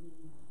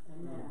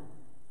 Amen.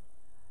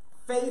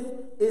 Faith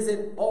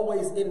isn't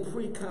always in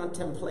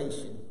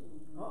pre-contemplation.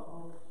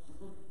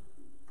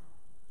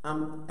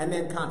 And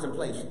then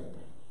contemplation.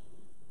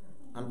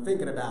 I'm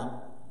thinking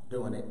about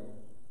doing it.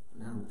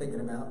 Now I'm thinking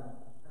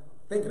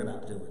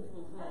about doing it.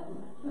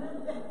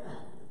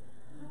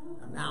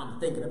 Now I'm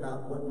thinking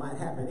about what might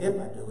happen if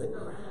I do it.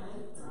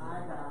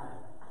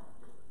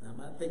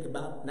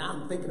 Now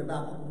I'm thinking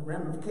about the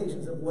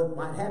ramifications of what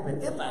might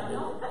happen if I do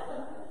it.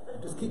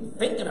 I just keep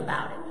thinking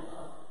about it.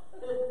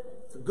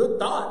 It's a good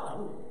thought.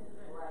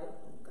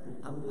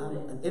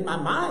 In my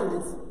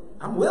mind,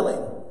 I'm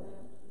willing,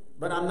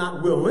 but I'm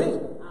not willing.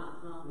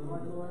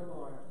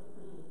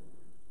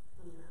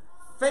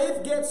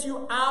 Faith gets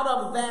you out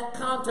of that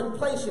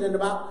contemplation and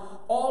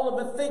about all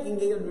of the thinking,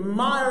 getting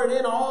mired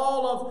in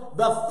all of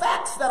the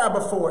facts that are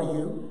before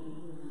you,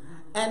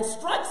 and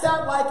strikes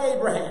out like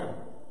Abraham.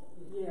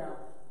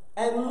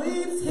 And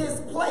leaves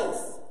his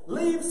place,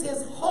 leaves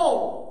his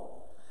home,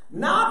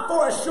 not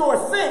for a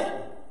sure thing,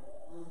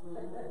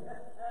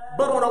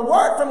 but on a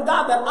word from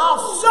God that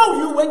I'll show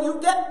you when you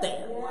get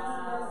there.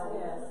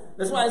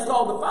 That's why he's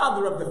called the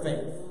father of the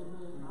faith.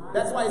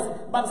 That's why the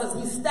Bible says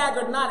he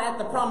staggered not at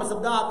the promise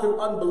of God through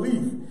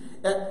unbelief.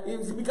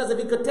 Because if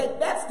he could take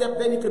that step,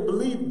 then he could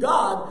believe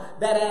God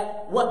that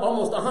at,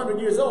 almost 100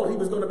 years old, he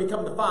was going to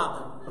become the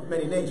father of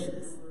many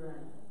nations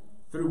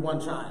through one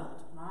child.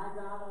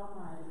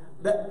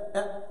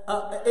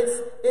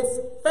 It's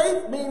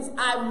faith means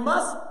I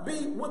must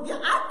be with you.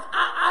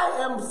 I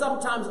am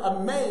sometimes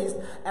amazed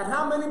at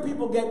how many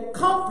people get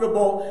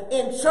comfortable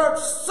in church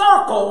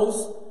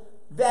circles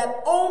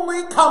that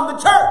only come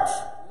to church,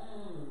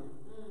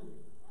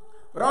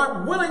 but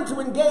aren't willing to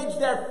engage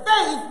their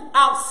faith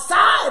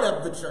outside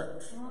of the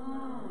church.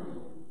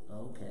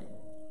 Okay.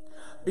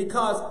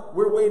 Because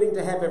we're waiting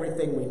to have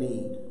everything we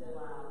need.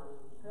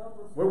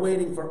 We're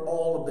waiting for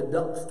all of the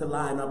ducks to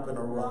line up in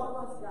a row.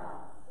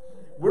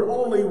 We're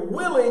only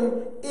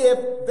willing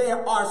if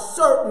there are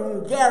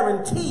certain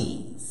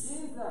guarantees.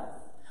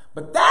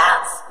 But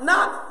that's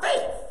not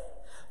faith.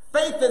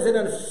 Faith is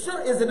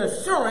an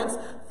assurance.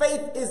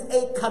 Faith is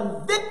a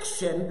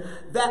conviction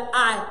that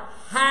I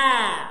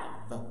have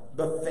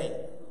the faith.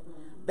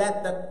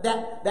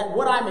 That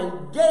what I'm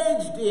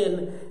engaged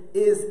in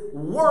is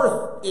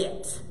worth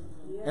it.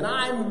 And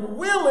I'm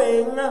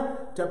willing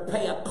to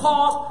pay a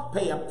cost,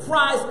 pay a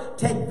price,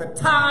 take the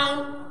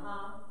time.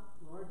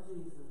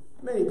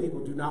 Many people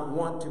do not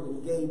want to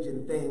engage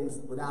in things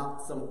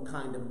without some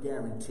kind of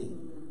guarantee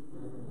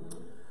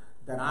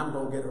that I'm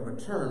going to get a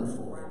return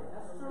for it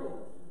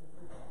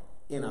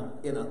in a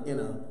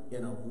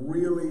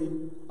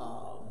really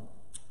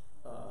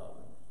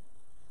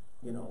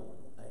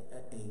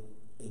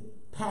a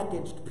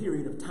packaged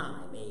period of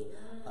time.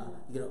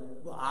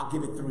 I'll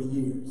give it 3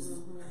 years.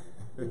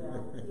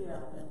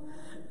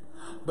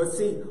 But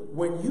see,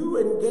 when you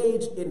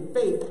engage in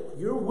faith,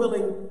 you're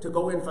willing to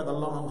go in for the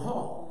long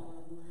haul.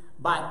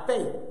 By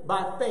faith,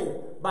 by faith,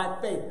 by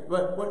faith.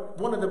 But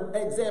one of the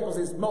examples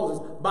is Moses.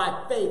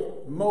 By faith,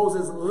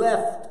 Moses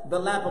left the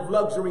lap of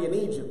luxury in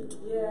Egypt.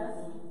 Yes.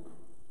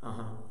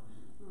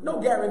 No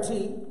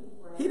guarantee.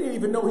 He didn't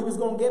even know he was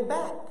going to get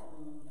back.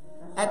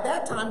 At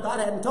that time,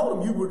 God hadn't told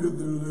him, you were the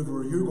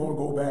deliverer. You're going to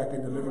go back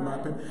and deliver my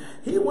people.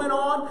 He went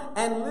on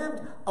and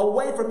lived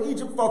away from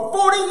Egypt for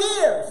 40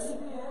 years.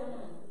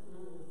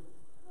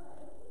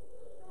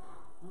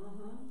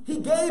 He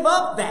gave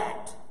up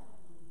that.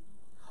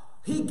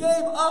 He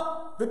gave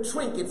up the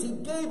trinkets. He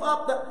gave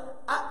up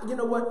you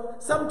know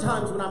what?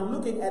 Sometimes when I'm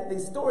looking at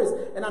these stories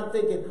and I'm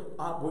thinking,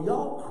 were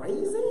y'all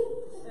crazy?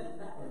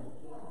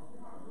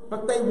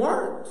 But they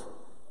weren't.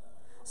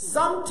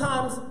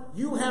 Sometimes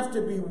you have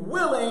to be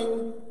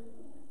willing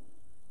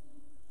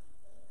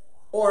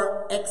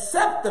or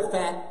accept the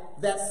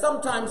fact that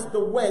sometimes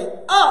the way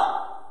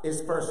up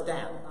is first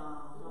down.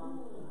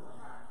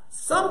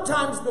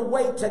 Sometimes the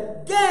way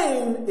to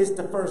gain is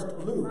to first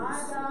lose.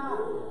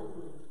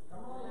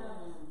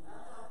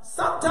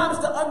 Sometimes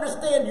to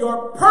understand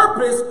your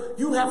purpose,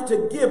 you have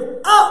to give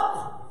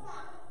up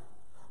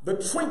the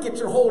trinket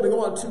you're holding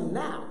on to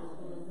now.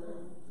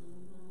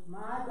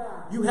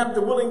 You have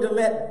to willing to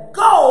let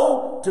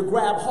go to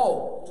grab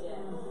hold.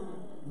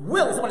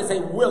 Willing. Somebody say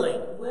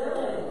willing.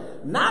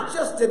 Not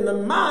just in the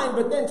mind,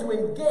 but then to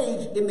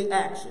engage in the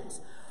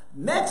actions.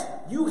 Next,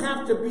 you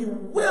have to be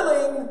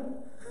willing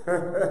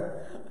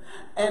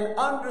and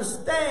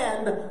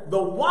understand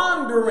the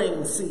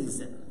wandering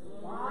season.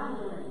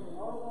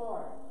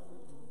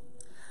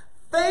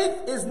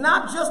 Faith is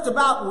not just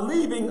about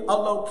leaving a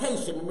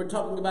location. When we're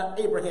talking about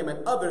Abraham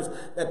and others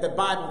that the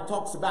Bible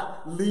talks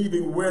about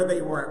leaving where they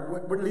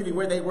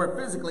were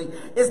physically.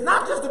 It's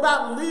not just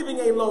about leaving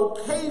a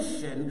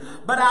location,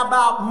 but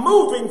about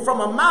moving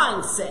from a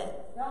mindset.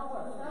 Help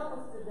us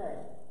today.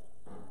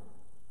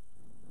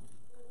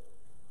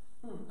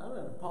 I'm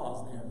going to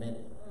pause there a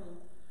minute.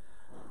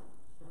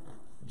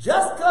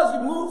 Just because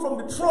you move from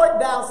Detroit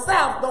down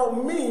south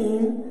don't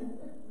mean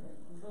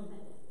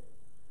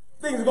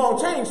things are going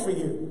to change for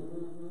you.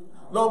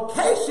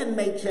 Location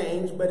may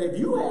change, but if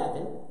you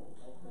haven't, you're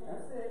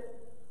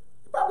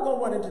probably going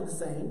to run into the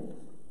same.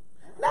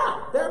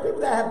 Now, there are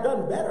people that have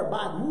done better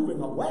by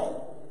moving away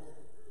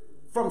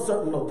from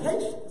certain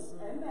locations.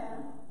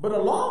 Amen. But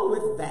along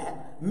with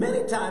that,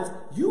 many times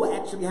you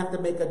actually have to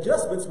make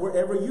adjustments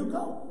wherever you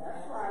go.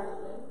 That's right.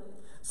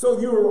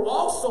 So you're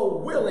also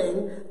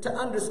willing to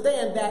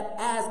understand that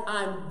as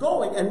I'm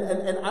going,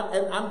 and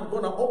I'm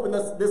going to open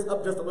this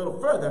up just a little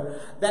further,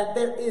 that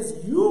there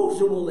is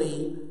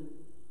usually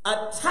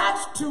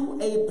attached to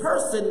a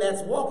person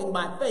that's walking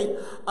by faith,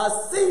 a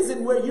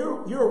season where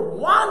you're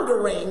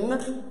wandering,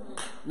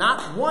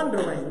 not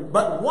wondering,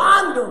 but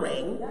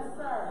wandering, Yes,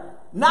 sir.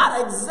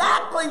 not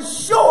exactly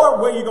sure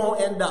where you're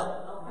going to end up.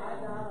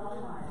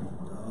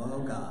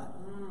 Oh, God.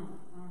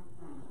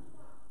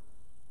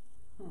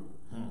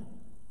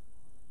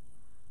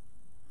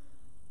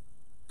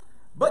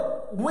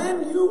 But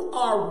when you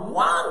are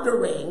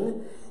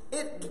wandering,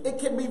 it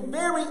can be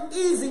very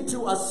easy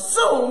to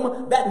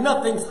assume that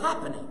nothing's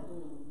happening.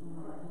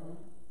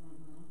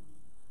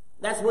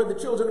 That's where the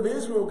children of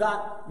Israel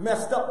got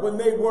messed up when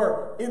they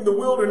were in the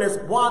wilderness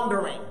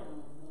wandering.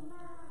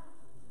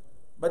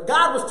 But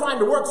God was trying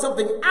to work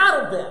something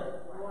out of them.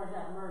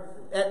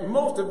 And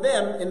most of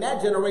them in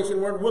that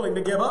generation weren't willing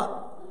to give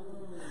up.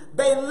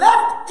 They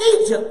left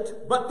Egypt,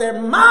 but their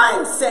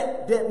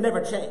mindset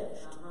never changed.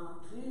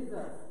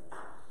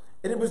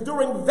 And it was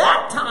during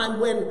that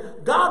time when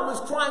God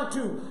was trying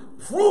to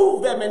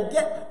prove them and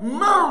get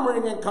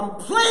murmuring and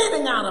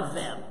complaining out of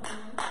them.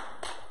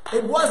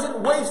 It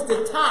wasn't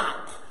wasted time,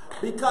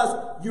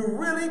 because you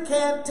really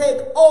can't take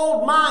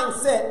old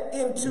mindset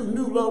into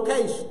new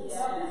locations.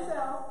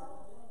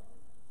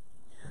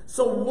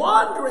 So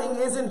wandering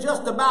isn't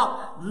just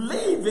about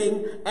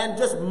leaving and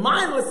just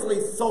mindlessly,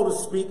 so to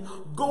speak,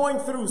 going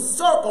through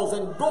circles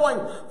and going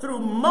through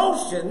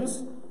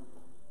motions,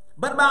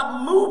 but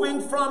about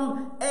moving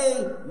from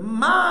a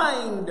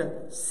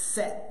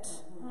mindset.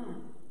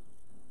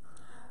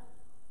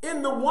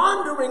 In the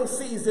wandering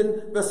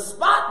season, the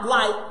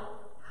spotlight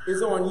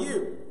is on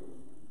you.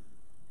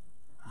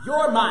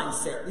 Your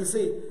mindset. You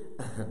see,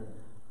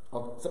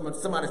 oh,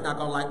 somebody's not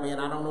going to like me, and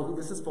I don't know who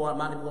this is for. I'm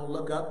not even going to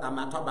look up. I'm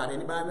not talking about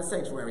anybody in the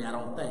sanctuary, I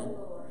don't think.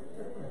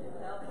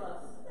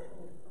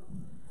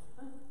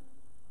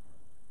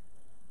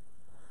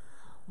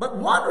 But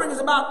wandering is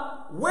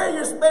about where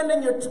you're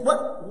spending your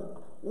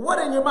what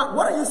in your mind.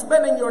 What are you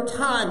spending your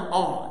time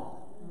on?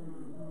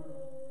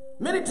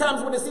 Many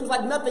times when it seems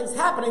like nothing's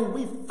happening,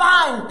 we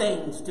find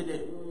things to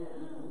do.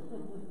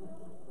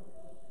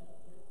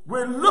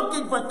 We're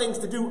looking for things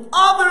to do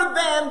other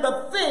than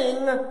the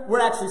thing we're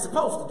actually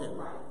supposed to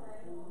do.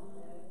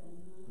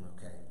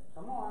 Okay.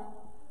 Come on.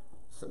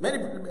 So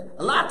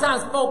a lot of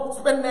times folks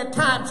spend their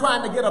time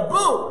trying to get a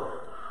boo.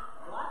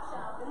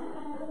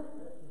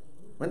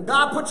 When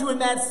God put you in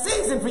that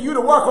season for you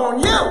to work on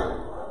you.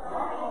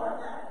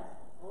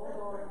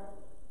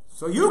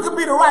 So you can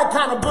be the right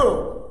kind of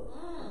boo.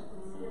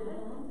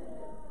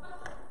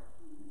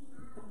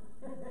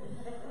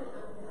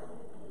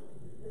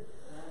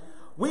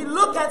 We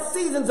look at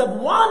seasons of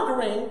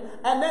wandering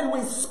and then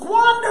we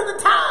squander the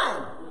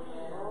time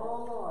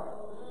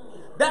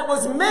that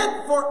was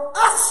meant for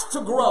us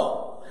to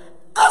grow,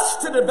 us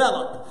to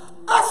develop,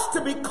 us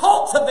to be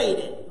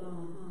cultivated.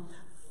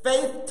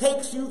 Faith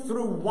takes you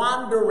through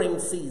wandering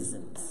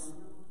seasons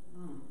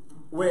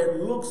where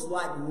it looks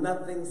like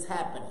nothing's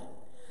happening.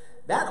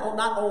 That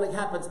not only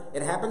happens,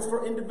 it happens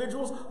for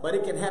individuals, but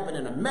it can happen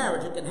in a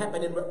marriage, it can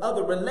happen in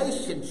other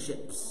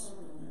relationships.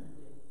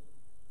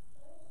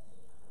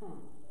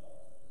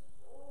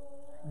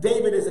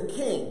 David is a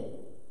king.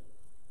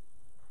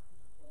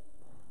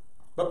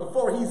 But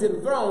before he's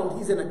enthroned,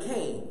 he's in a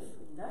cave.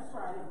 That's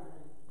right.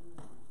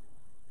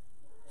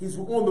 He's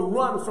on the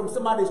run from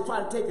somebody who's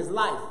trying to take his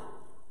life.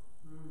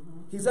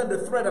 He's under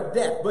threat of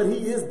death, but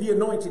he is the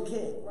anointed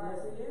king. Right,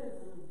 he is.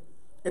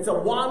 It's a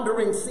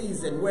wandering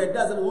season where it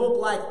doesn't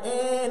look like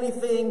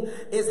anything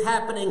is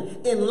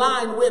happening in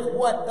line with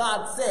what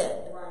God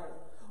said, Right.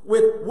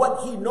 with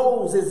what he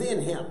knows is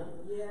in him.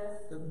 Yes.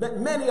 But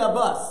many of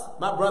us,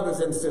 my brothers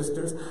and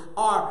sisters,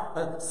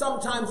 are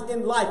sometimes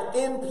in life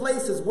in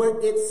places where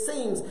it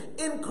seems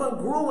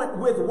incongruent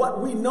with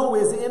what we know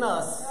is in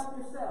us. Help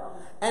yourself.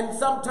 And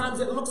sometimes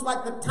it looks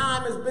like the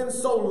time has been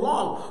so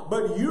long,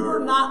 but you're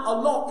not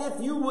alone.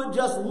 If you would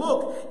just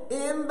look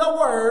in the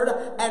Word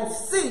and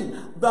see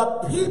the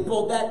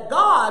people that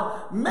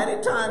God,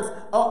 many times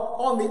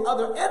on the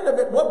other end of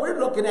it, what we're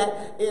looking at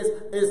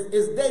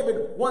is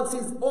David once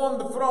he's on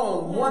the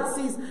throne, once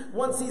he's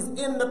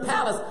in the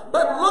palace.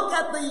 But look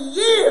at the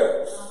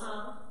years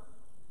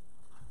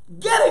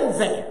getting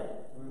there.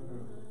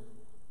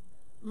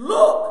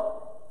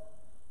 Look,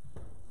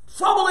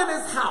 trouble in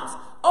his house.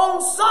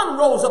 Own son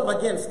rose up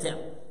against him.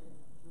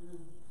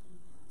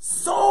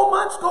 So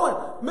much going.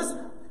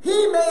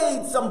 He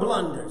made some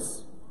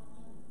blunders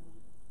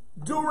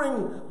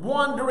during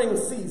wandering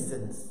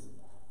seasons.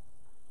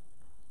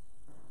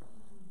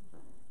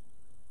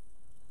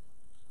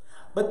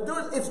 But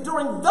it's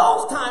during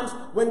those times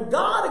when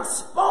God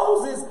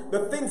exposes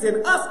the things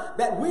in us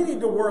that we need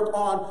to work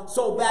on,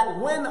 so that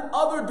when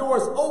other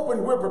doors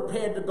open, we're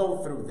prepared to go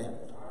through them.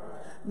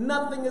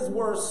 Nothing is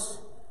worse.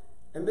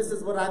 And this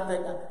is what I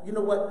think. You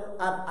know what?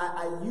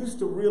 I used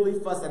to really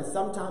fuss, and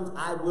sometimes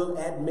I will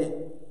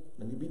admit,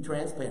 let me be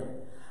transparent,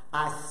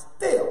 I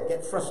still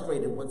get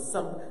frustrated with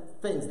some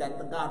things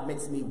that God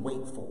makes me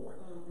wait for.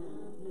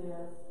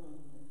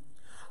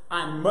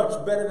 I'm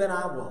much better than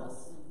I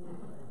was.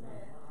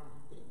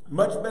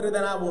 Much better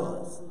than I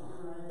was.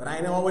 But I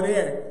ain't all the way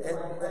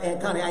there.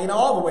 And Connie, I ain't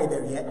all the way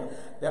there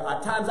yet. There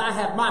are times I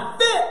have my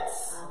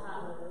fits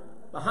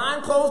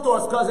behind closed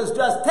doors because it's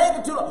just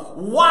taken too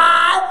long.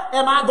 Why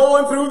am I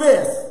going through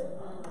this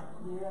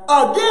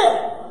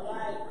again?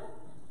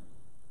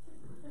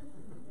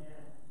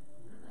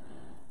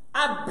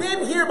 I've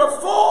been here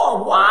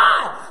before.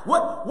 Why?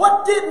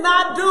 What didn't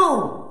I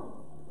do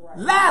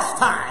last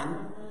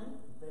time?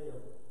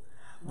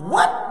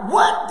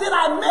 What did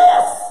I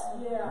miss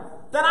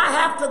that I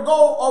have to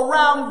go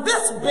around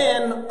this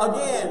bend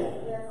again?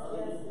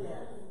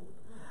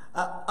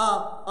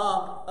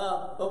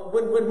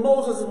 When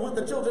Moses was with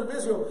the children of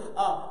Israel,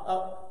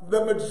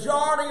 the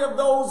majority of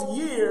those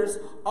years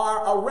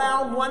are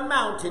around one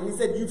mountain. He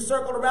said, you've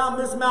circled around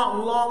this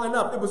mountain long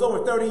enough. It was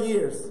over 30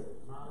 years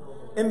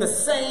in the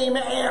same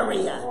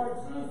area. Lord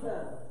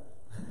Jesus.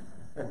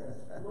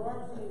 Lord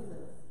Jesus.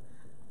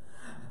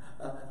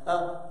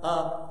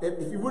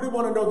 If you really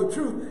want to know the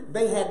truth,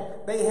 they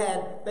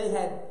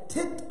had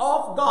ticked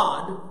off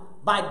God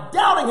by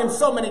doubting him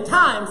so many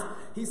times.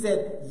 He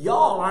said,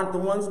 y'all aren't the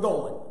ones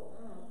going.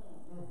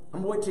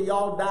 I'm going to wait till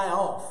y'all die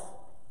off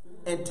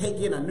and take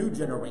in a new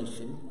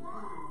generation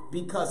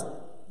because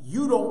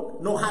you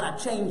don't know how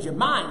to change your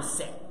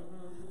mindset.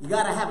 You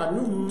got to have a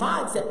new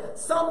mindset.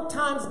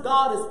 Sometimes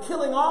God is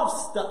killing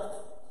off stuff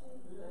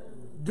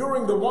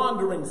during the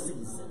wandering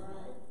season.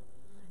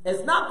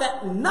 It's not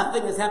that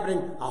nothing is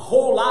happening, a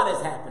whole lot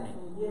is happening.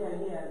 Yeah.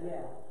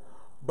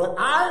 But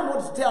I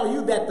want to tell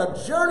you that the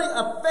journey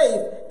of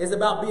faith is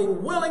about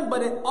being willing,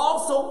 but it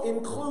also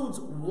includes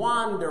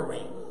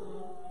wandering.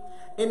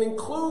 It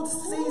includes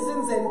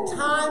seasons and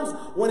times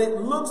when it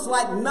looks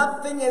like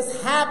nothing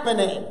is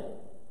happening.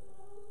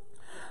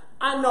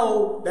 I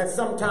know that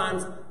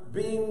sometimes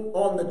being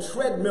on the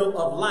treadmill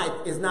of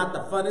life is not the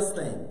funnest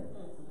thing.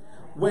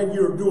 When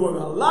you're doing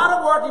a lot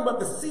of working, but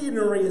the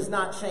scenery is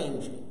not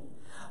changing.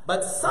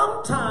 But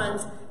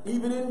sometimes,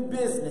 even in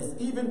business,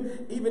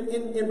 even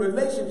in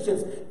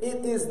relationships,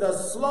 it is the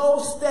slow,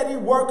 steady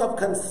work of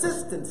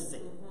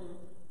consistency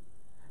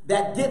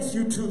that gets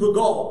you to the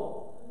goal.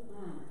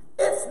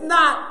 It's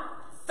not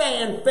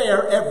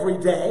fanfare every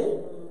day.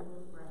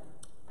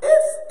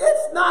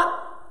 It's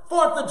not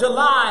 4th of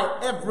July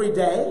every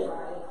day.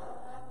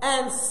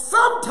 And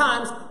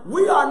sometimes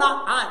we are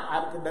not,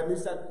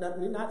 let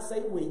me not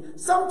say we,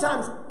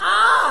 sometimes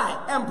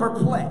I am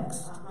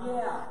perplexed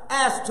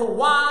as to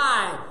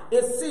why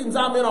it seems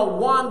I'm in a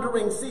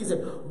wandering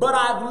season. But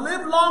I've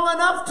lived long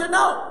enough to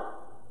know,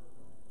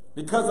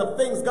 because of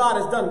things God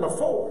has done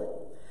before,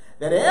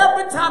 that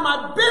every time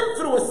I've been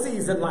through a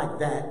season like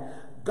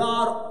that,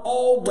 God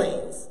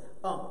always,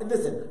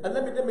 listen,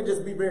 let me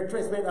just be very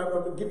transparent.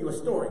 I'll give you a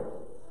story.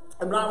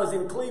 And when I was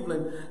in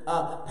Cleveland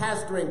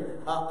pastoring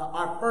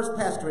our first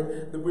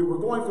pastorate, we were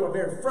going through a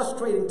very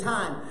frustrating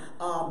time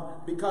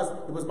because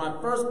it was my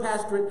first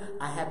pastorate.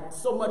 I had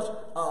so much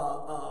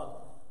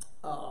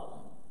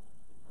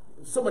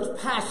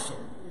passion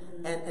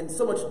and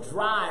so much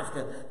drive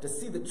to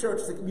see the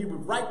church. We were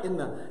right in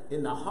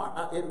the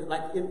heart, in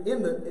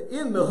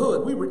the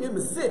hood. We were in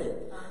the city,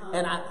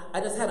 and I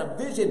just had a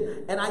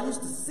vision, and I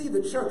used to see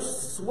the church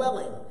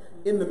swelling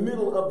in the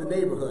middle of the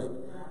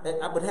neighborhood. And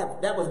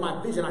that was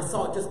my vision. I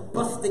saw it just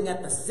busting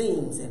at the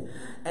seams, and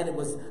it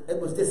was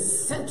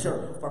this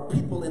center for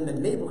people in the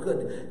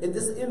neighborhood, and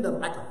this in the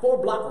like a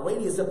 4-block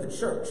radius of the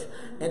church.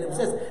 And it was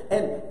just,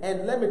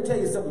 and let me tell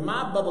you something,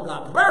 my bubble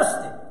got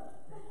bursted.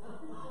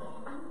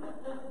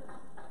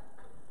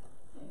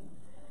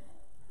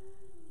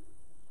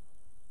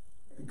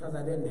 Because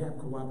I didn't have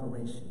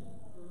cooperation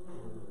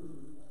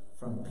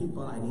from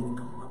people I needed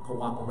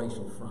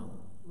cooperation from.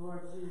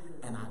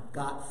 And I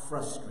got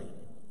frustrated.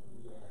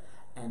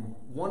 And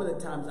one of the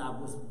times I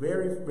was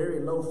very, very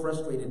low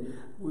frustrated,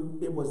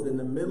 it was in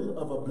the middle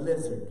of a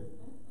blizzard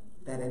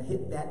that had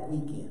hit that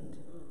weekend.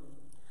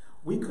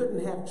 We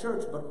couldn't have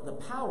church, but the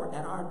power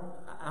at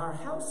our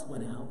house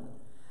went out.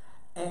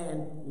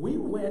 And we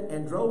went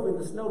and drove in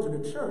the snow to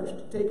the church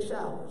to take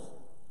showers.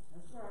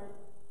 That's right.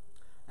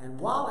 And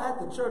while at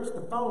the church,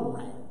 the phone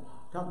rang.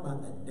 Talk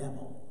about the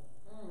devil.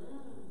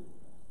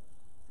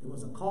 It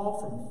was a call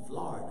from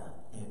Florida,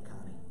 Aunt Connie.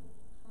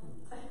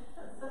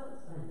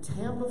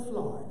 Tampa,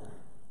 Florida,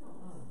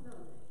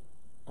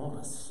 on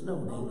a snow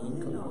day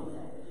in Cleveland.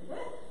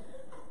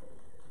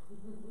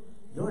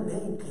 Your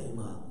name came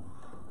up.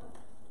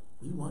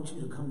 We want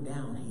you to come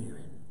down here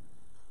and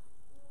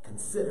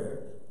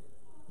consider,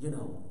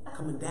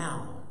 coming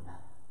down,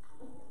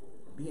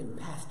 being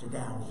pastor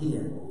down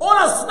here on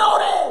a snow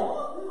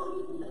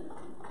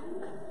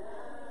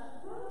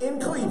day in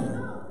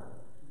Cleveland.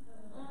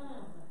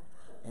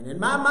 And in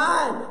my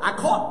mind, I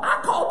called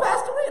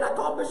Pastor Reed. I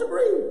called Bishop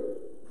Reed.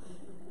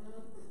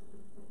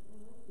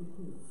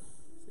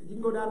 You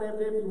can go down there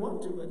if you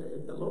want to, but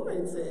if the Lord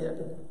ain't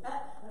said.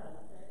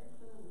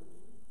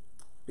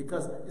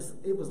 Because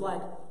it was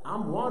like,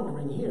 I'm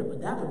wandering here, but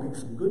that would be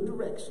some good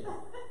direction.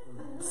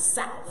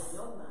 South.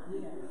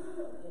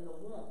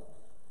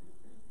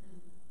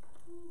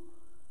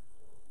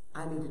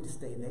 I needed to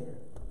stay there.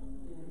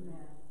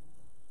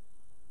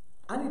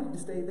 I needed to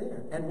stay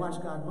there and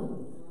watch God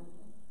move.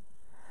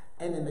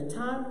 And in the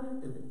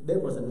time, there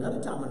was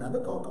another time,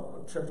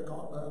 church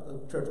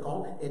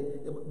called.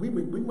 We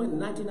went in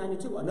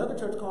 1992. Another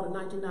church called in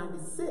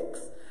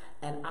 1996.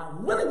 And I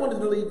really wanted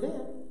to leave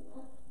then.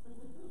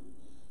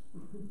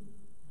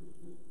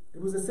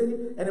 It was a city,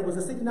 and it was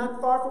a city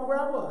not far from where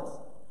I was.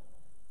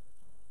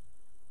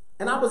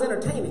 And I was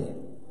entertaining it.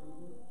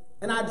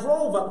 And I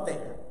drove up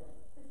there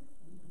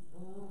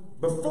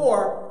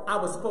before I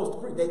was supposed to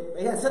preach.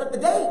 They had set up the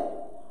date.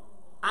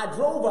 I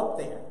drove up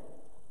there.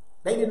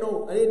 They didn't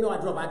know I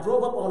drove. I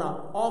drove up on an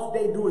off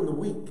day during the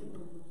week.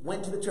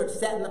 Went to the church,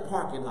 sat in the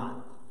parking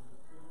lot.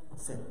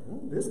 Said,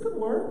 this could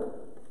work.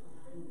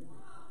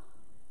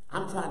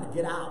 I'm trying to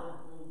get out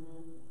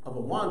of a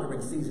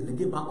wandering season to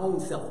give my own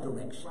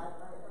self-direction.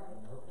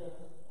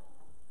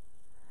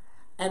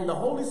 And the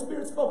Holy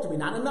Spirit spoke to me,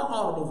 not in an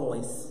audible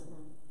voice,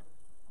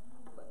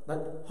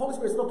 but the Holy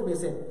Spirit spoke to me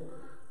and said,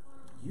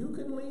 you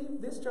can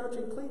leave this church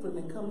in Cleveland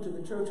and come to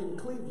the church in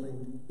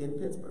Cleveland in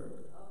Pittsburgh.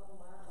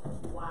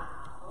 Wow.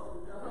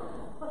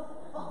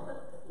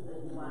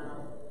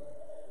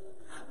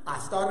 I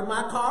started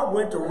my car,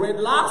 went to Red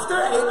Lobster,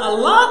 ate a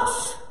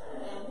lunch,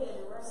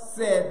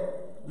 said,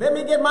 let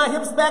me get my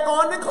hips back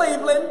on to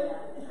Cleveland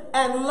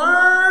and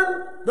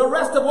learn the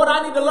rest of what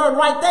I need to learn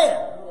right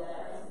there.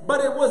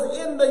 But it was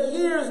in the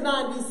years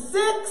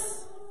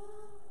 96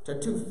 to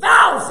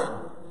 2000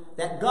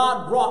 that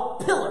God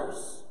brought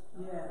pillars.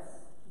 Yes.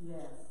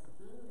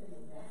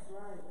 That's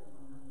right.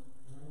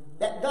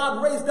 That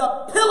God raised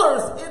up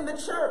pillars in the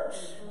church.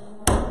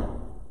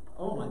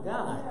 Oh my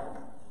God.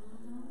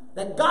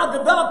 That God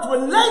developed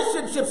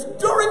relationships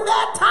during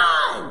that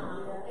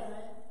time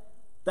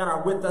that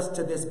are with us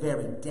to this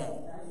very day.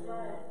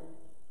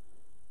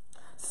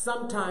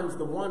 Sometimes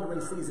the wandering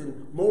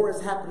season, more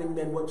is happening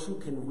than what you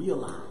can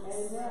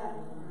realize.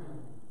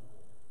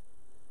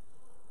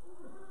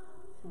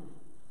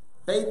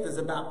 Faith is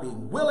about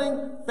being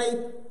willing. Faith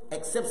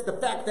accepts the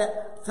fact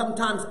that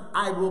sometimes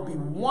I will be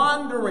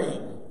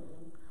wandering,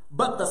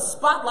 but the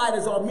spotlight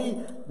is on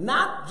me,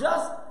 not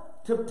just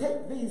to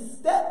take these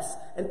steps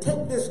and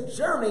take this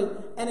journey,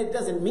 and it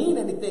doesn't mean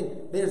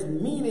anything. There's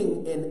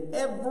meaning in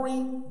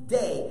every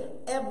day,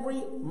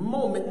 every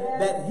moment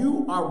that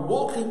you are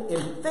walking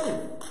in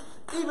faith,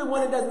 even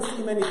when it doesn't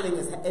seem anything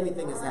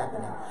is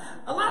happening.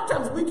 A lot of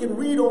times we can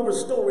read over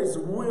stories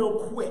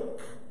real quick,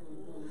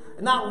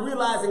 not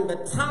realizing the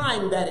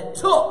time that it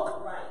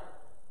took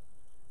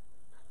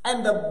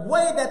and the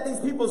way that these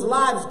people's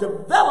lives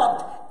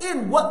developed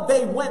in what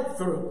they went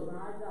through.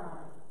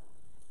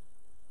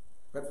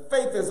 But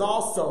faith is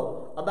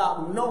also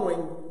about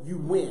knowing you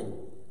win.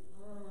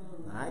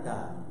 My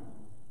God.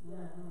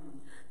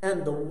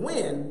 And the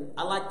win,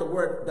 I like the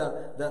word,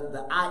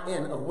 the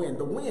I-N of win.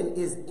 The win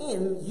is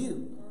in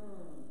you.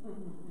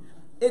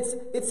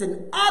 It's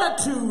an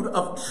attitude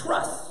of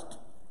trust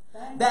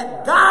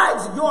that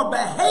guides your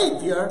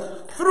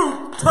behavior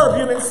through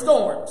turbulent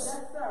storms.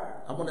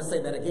 I want to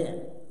say that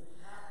again.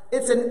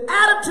 It's an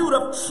attitude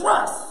of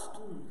trust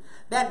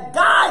that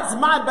guides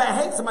my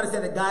behavior. Somebody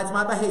said that guides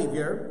my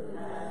behavior.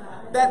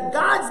 That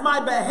guides my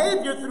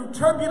behavior through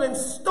turbulent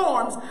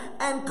storms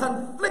and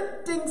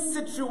conflicting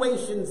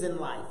situations in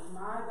life.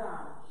 My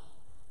God.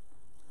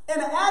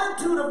 An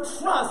attitude of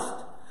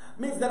trust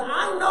means that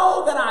I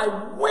know that I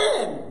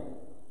win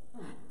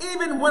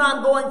even when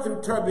I'm going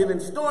through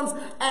turbulent storms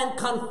and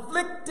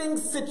conflicting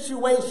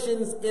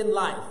situations in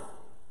life.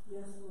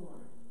 Yes,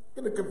 Lord.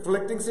 In a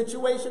conflicting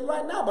situation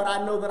right now, but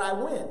I know that I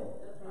win.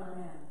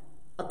 Amen.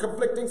 A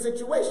conflicting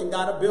situation.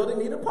 Got a building,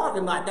 need a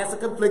parking lot. That's a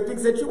conflicting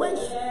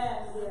situation. Yes.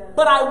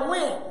 But I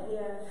win.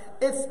 Yes.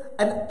 It's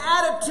an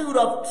attitude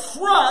of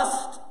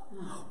trust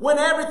when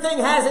everything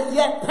hasn't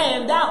yet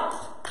panned out.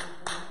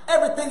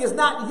 Everything is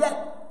not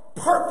yet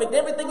perfect.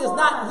 Everything is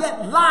not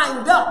yet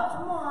lined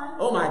up.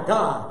 Oh my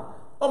God.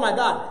 Oh my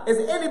God. Is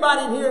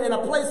anybody in here in a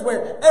place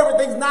where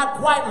everything's not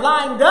quite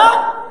lined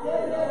up?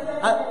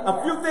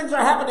 A few things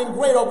are happening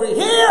great over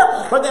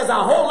here, but there's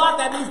a whole lot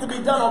that needs to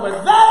be done over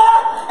there,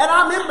 and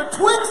I'm in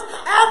betwixt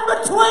and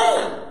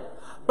between.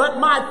 But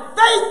my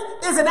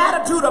faith is an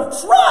attitude of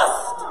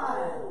trust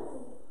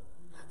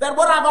that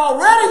what I've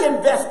already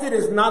invested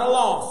is not a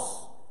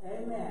loss.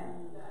 Amen.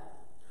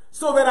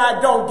 So that I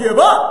don't give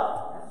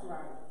up. That's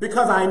right.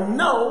 Because I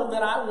know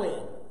that I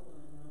win.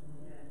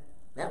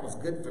 That was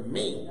good for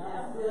me.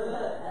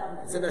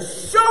 It's an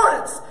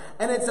assurance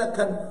and it's a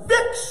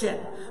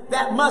conviction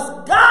that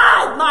must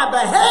guide my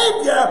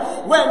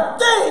behavior when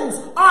things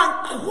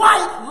aren't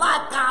quite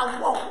like I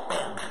want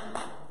them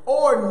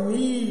or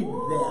need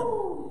them.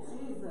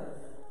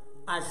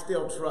 I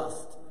still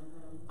trust.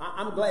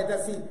 I'm glad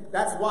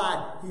that's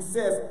why he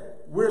says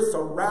we're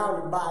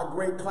surrounded by a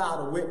great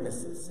cloud of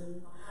witnesses.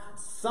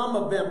 Some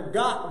of them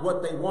got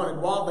what they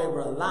wanted while they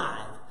were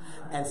alive.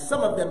 And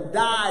some of them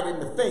died in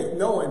the faith,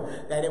 knowing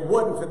that it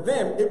wasn't for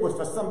them, it was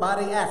for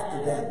somebody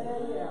after them.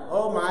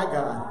 Oh my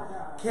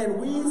God. Can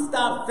we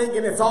stop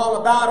thinking it's all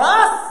about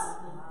us?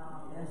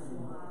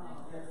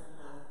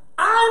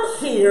 I I'm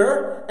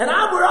here and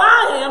I'm where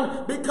I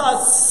am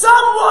because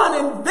someone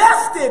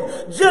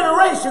invested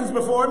generations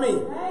before me.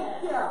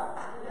 Thank you.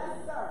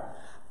 Yes, sir.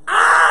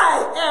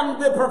 I am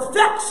the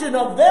perfection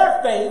of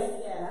their faith.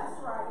 Yeah,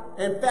 that's right.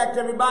 In fact,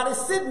 everybody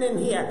sitting in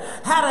here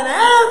had an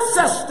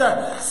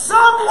ancestor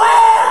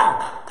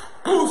somewhere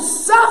who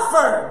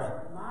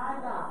suffered My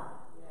God.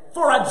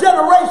 for a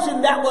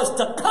generation that was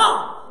to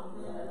come.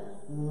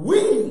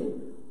 We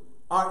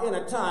are in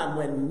a time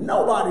when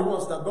nobody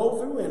wants to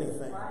go through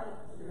anything. Right.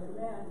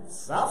 Amen.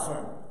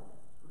 Suffer.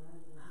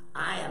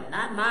 I am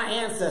not my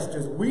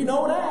ancestors. We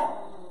know that.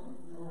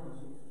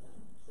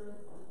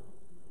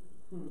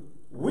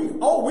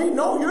 We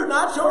know you're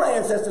not your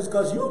ancestors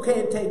because you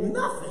can't take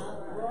nothing.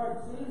 Lord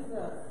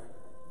Jesus.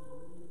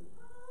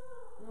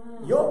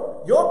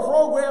 Your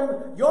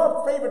program,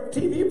 your favorite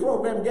TV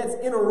program gets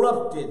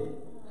interrupted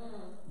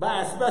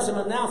by a special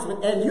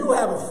announcement and you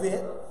have a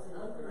fit.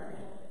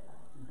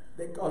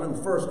 They call them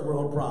first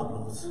world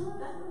problems.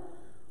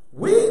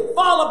 We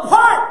fall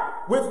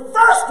apart with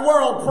first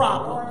world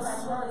problems.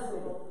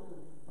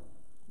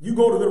 You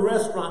go to the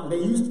restaurant and they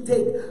used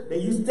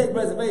to take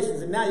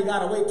reservations and now you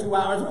gotta wait 2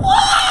 hours.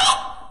 What?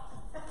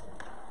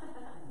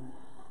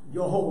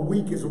 Your whole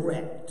week is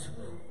wrecked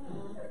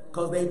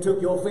because they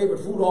took your favorite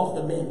food off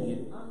the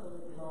menu.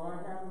 Lord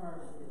have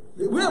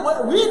mercy.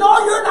 We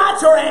know you're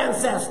not your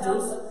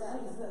ancestors.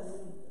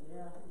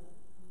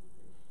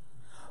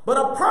 But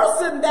a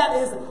person that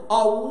is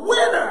a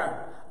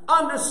winner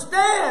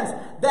understands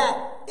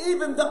that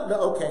even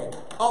though,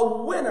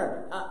 a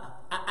winner,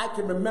 I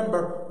can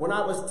remember when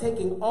I was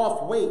taking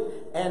off weight,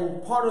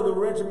 and part of the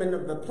regimen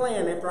of the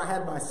plan after I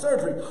had my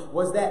surgery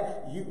was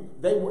that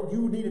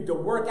you needed to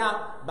work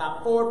out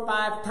about 4 or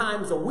 5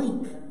 times a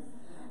week.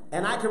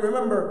 And I can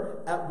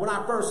remember when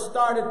I first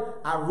started,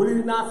 I really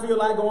did not feel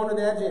like going to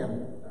that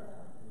gym.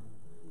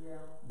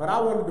 But I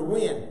wanted to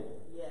win.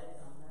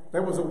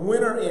 There was a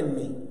winner in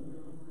me.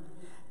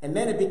 And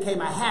then it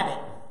became a habit.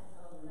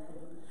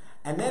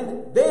 And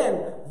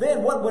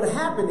then what would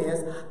happen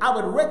is I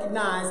would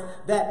recognize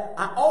that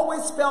I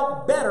always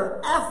felt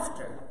better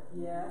after.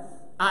 Yes.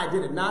 I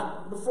did it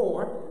not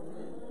before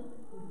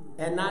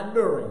and not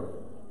during.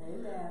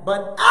 Amen.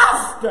 But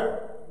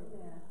after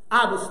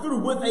I was through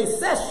with a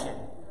session.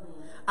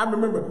 I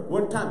remember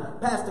one time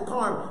Pastor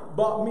Carm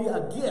bought me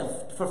a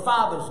gift for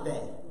Father's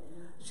Day.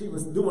 She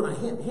was doing a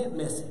hint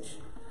message.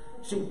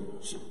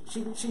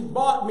 She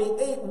bought me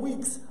 8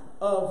 weeks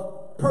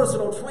of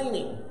personal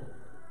training.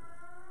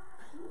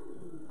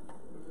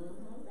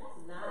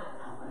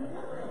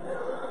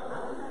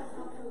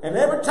 And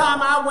every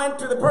time I went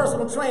to the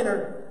personal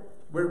trainer,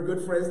 we're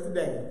good friends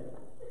today,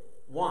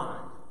 why?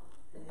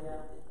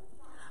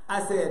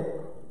 I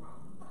said,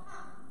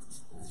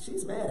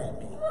 she's mad at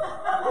me.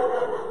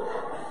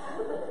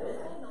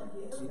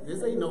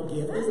 This ain't no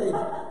gift.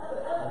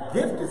 A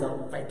gift is a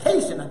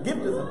vacation. A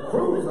gift is a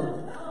cruise.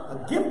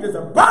 A gift is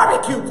a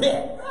barbecue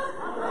pit.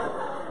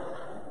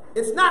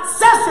 It's not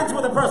sessions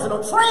with a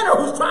personal trainer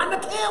who's trying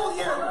to kill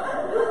you.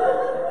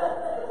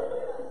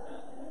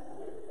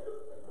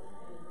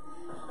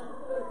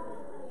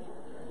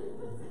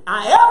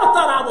 I ever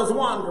thought I was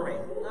wandering.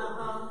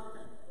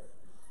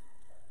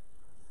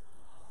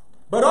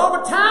 But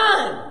over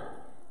time,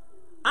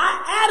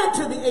 I added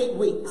to the 8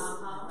 weeks.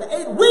 The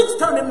 8 weeks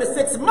turned into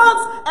 6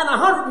 months and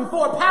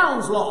 104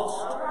 pounds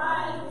lost.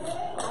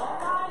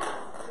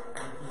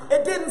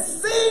 It didn't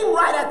seem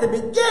right at the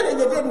beginning.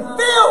 It didn't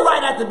feel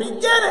right at the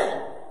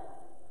beginning.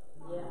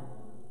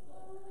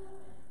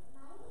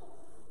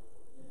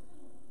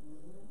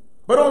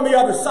 But on the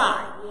other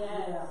side,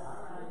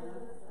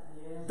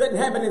 didn't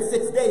happen in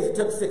 6 days. It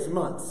took 6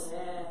 months.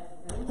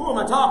 Who am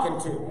I talking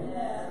to?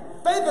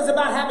 Faith is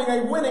about having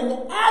a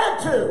winning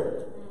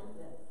attitude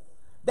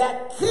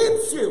that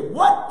keeps you.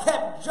 What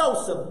kept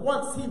Joseph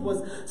once he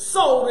was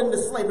sold into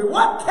slavery?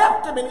 What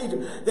kept him in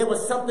Egypt? There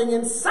was something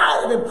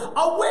inside of him,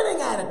 a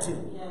winning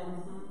attitude.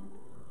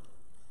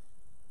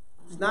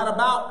 It's not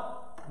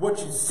about what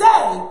you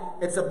say,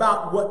 it's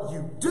about what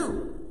you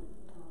do.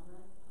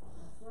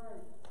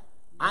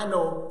 I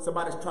know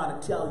somebody's trying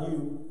to tell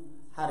you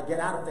how to get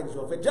out of things.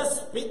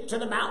 Just speak to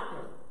the mountain.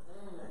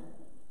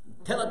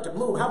 Tell it to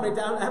move. How many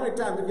times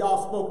have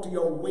y'all spoke to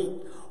your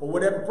weight or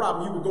whatever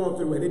problem you were going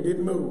through and it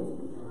didn't move?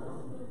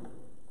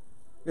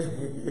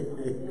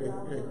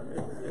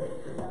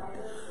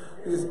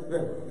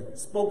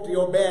 Spoke to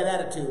your bad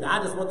attitude. I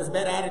just want this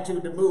bad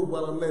attitude to move.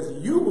 Well, unless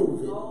you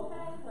move it.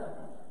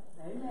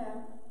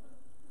 Amen.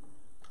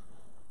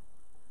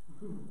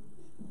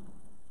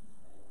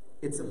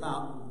 It's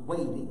about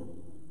waiting.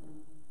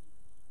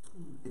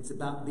 It's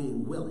about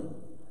being willing.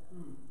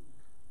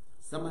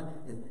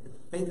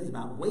 Faith is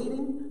about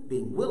waiting,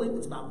 being willing.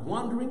 It's about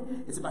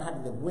wandering. It's about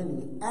having the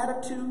winning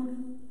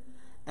attitude.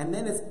 And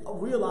then it's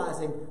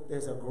realizing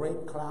there's a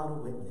great cloud of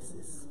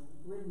witnesses.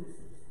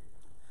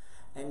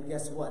 And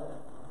guess what?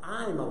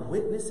 I'm a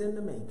witness in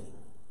the making.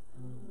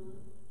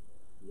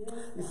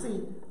 You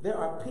see, there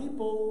are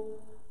people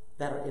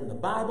that are in the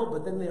Bible,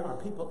 but then there are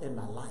people in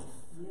my life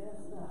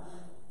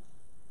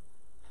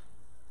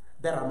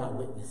that are my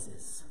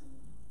witnesses.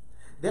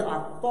 There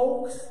are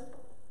folks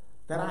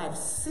that I have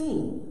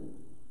seen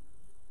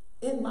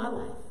in my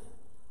life,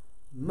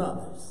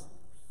 mothers,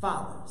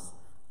 fathers,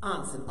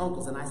 aunts and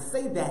uncles, and I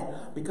say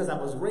that because I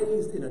was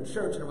raised in a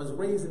church and I was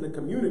raised in a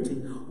community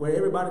where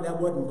everybody that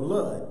wasn't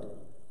blood,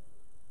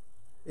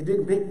 it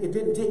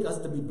didn't take us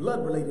to be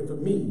blood related for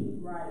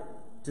me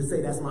to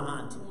say that's my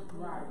auntie,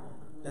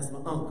 that's my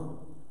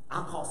uncle.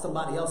 I'll call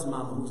somebody else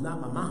mama who's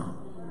not my mom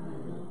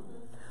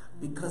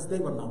because they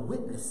were my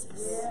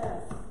witnesses.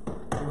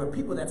 There were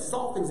people that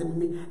saw things in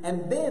me,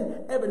 and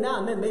then every now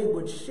and then they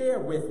would share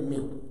with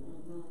me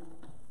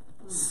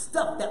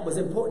stuff that was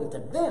important to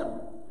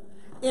them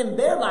in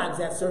their lives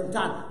at a certain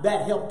time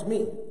that helped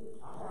me.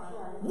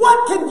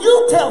 What can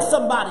you tell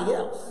somebody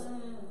else?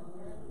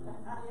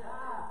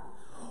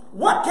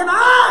 What can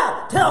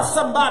I tell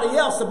somebody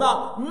else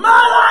about my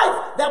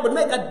life that would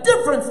make a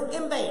difference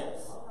in theirs?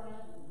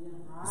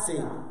 See,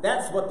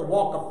 that's what the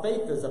walk of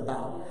faith is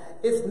about.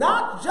 It's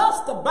not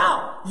just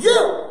about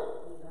you.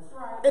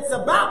 It's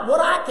about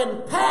what I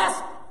can pass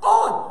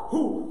on.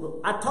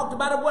 Who I talked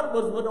about it.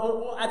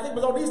 I think it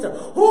was on Easter.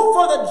 Who,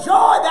 for the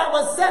joy that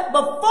was set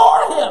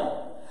before him,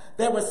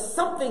 there was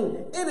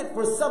something in it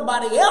for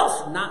somebody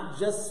else, not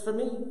just for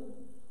me.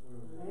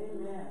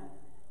 Amen.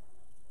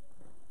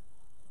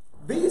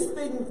 These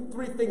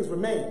three things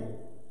remain.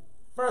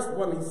 First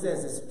one he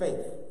says is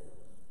faith.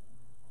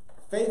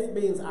 Faith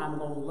means I'm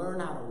going to learn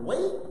how to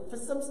wait for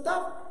some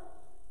stuff.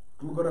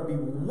 I'm going to be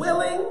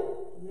willing.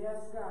 Yes,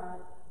 God.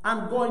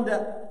 I'm going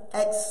to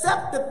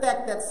accept the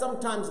fact that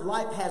sometimes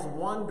life has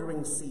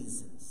wandering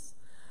seasons.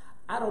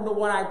 I don't know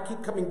why I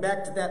keep coming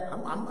back to that.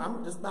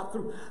 I'm just not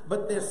through.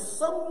 But there's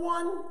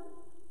someone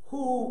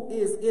who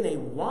is in a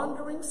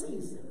wandering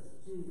season.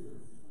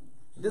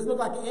 It doesn't look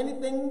like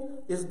anything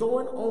is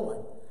going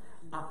on.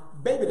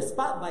 Baby, the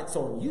spotlight's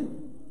on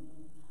you.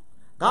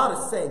 God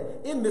is saying,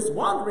 in this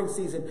wandering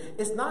season,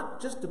 it's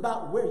not just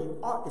about where you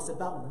are, it's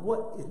about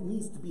what it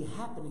needs to be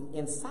happening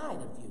inside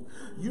of you.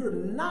 You're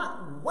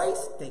not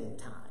wasting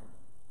time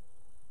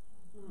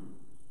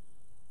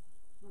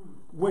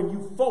when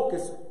you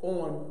focus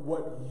on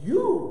what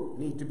you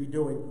need to be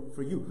doing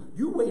for you.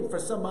 You waiting for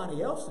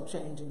somebody else to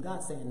change, and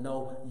God's saying,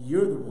 no,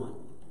 you're the one.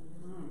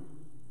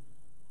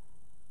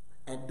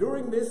 And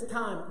during this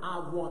time, I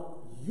want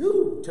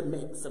you to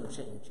make some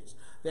changes.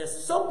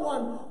 There's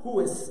someone who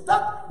is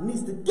stuck,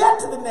 needs to get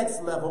to the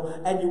next level,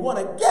 and you want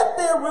to get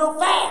there real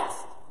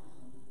fast.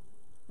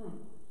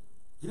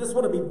 You just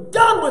want to be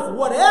done with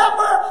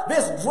whatever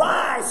this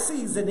dry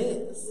season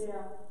is.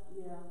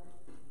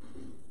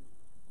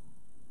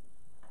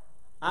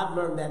 I've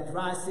learned that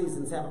dry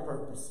seasons have a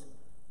purpose.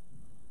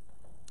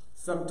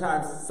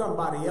 Sometimes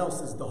somebody else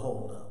is the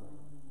holdup.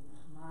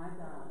 My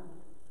God.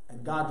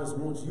 And God just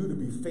wants you to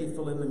be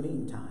faithful in the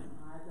meantime.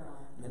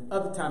 And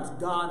other times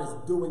God is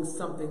doing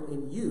something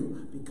in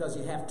you because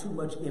you have too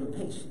much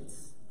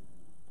impatience.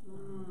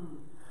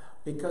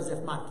 Because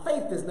if my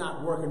faith is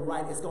not working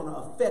right, it's going to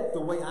affect the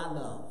way I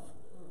love.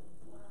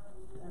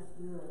 That's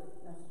good.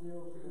 That's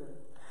real good.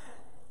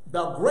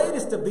 The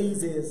greatest of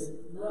these is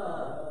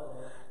love.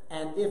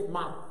 And if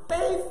my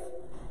faith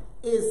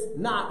is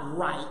not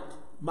right,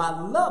 my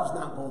love's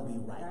not going to be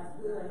right.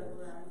 That's good.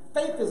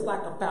 Faith is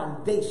like a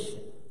foundation.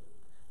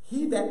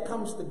 He that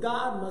comes to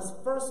God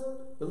must first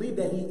believe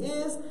that he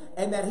is,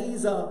 and that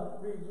he's a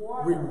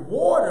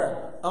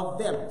rewarder of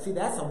them. See,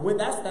 that's a win.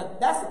 That's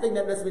the thing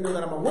that lets me know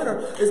that I'm a winner,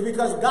 is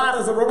because God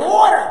is a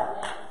rewarder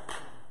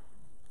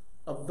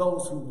of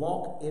those who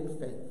walk in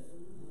faith.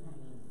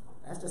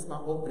 That's just my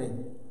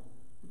opening.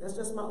 That's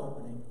just my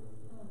opening.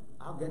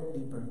 I'll get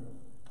deeper.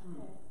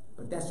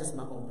 But that's just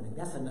my opening.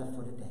 That's enough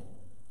for today.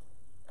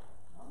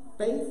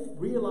 Faith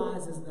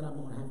realizes that I'm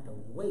going to have to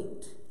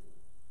wait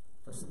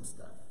for some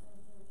stuff.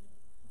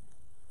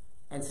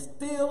 And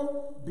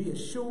still be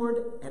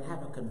assured and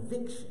have a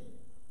conviction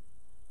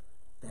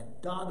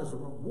that God is a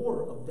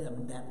rewarder of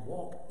them that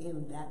walk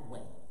in that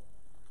way.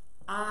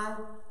 I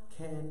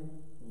can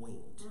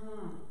wait.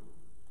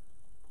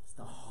 It's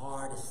the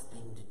hardest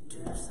thing to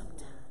do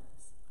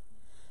sometimes,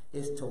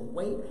 is to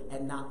wait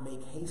and not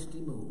make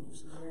hasty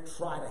moves.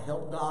 Try to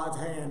help God's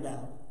hand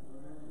out.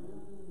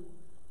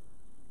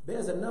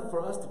 There's enough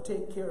for us to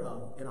take care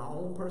of in our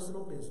own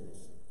personal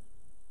business.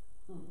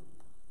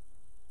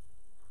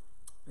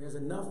 There's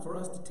enough for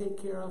us to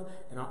take care of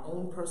in our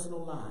own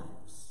personal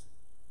lives.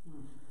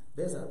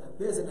 There's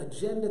an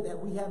agenda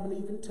that we haven't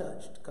even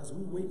touched because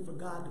we wait for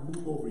God to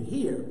move over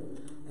here.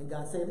 And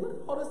God said,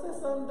 look, oh,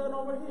 there's something done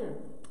over here.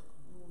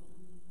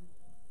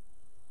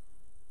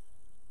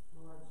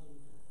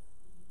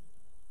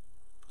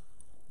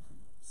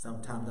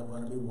 Sometimes I'm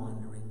going to be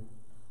wandering.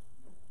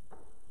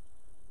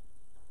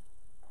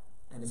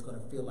 And it's going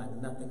to feel like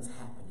nothing's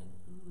happening.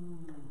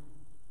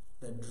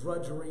 The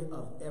drudgery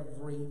of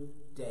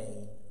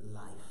everyday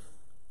life.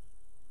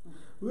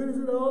 What is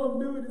it? All I'm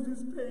doing is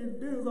just paying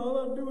bills. All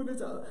I'm doing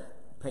is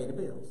pay the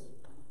bills.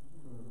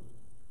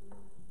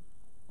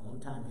 On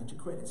time, get your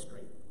credit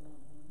straight.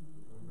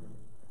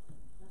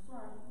 That's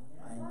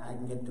right. I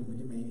can get too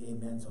many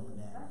amens on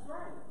that. That's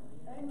right.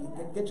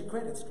 Get your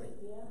credit straight.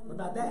 What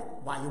about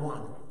that? Why you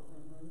wandering?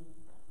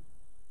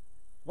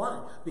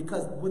 Why?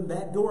 Because when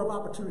that door of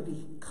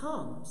opportunity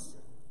comes,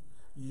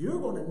 you're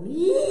going to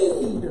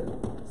need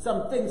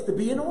some things to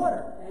be in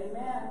order.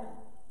 Amen.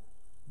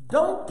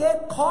 Don't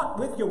get caught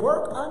with your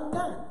work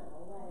undone.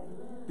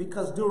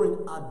 Because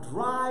during a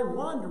dry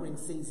wandering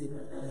season,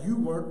 you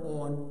weren't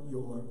on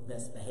your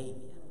best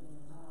behavior.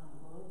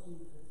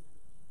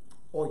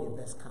 Or your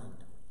best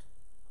conduct.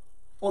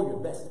 Or your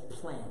best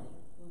planning.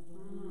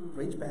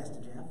 Preach, Pastor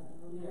Jeff.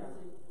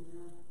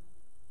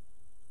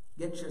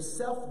 Get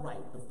yourself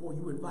right before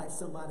you invite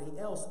somebody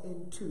else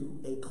into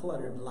a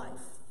cluttered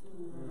life.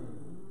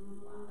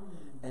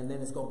 And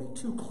then it's going to be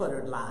two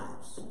cluttered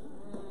lives.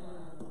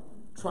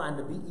 Trying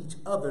to be each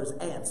other's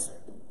answer.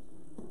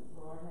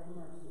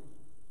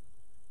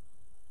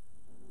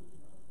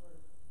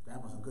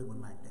 That was a good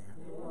one right there.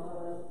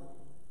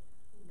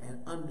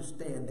 And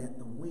understand that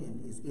the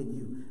wind is in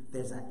you.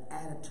 There's an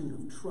attitude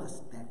of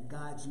trust that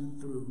guides you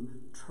through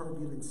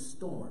turbulent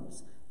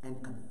storms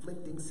and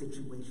conflicting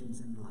situations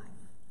in life.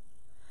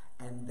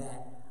 And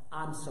that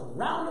I'm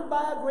surrounded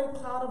by a great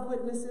cloud of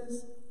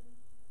witnesses,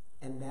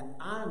 and that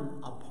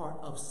I'm a part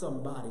of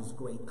somebody's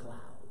great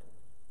cloud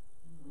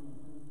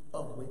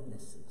of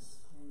witnesses.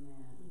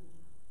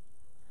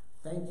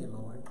 Thank you,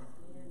 Lord.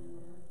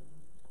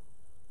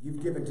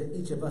 You've given to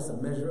each of us a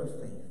measure of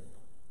faith.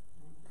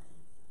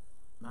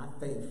 My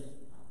faith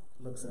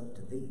looks up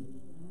to thee.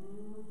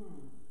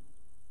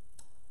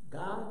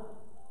 God,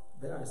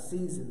 there are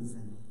seasons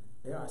and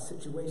there are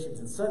situations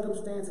and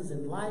circumstances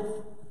in life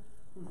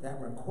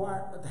that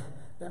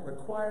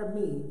require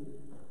me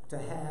to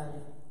have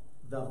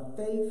the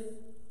faith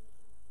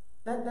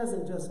that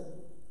doesn't just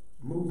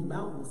move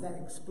mountains, that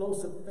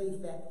explosive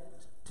faith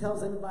that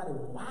tells everybody,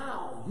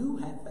 wow, you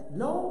have faith.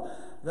 No,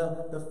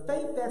 the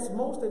faith that's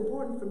most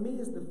important for me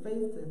is the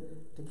faith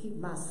to keep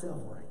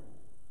myself right.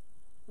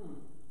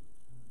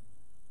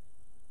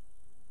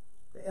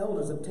 The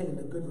elders obtained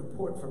a good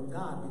report from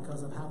God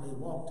because of how they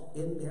walked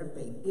in their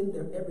faith, in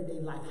their everyday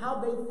life, how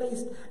they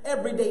faced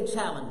everyday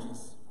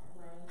challenges,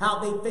 how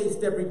they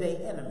faced everyday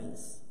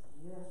enemies,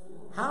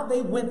 how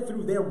they went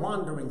through their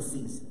wandering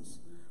seasons,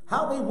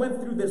 how they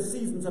went through their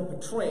seasons of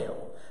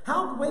betrayal,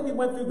 how they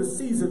went through the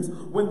seasons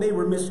when they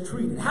were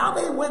mistreated, how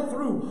they went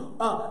through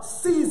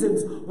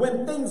seasons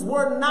when things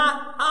were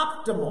not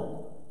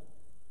optimal,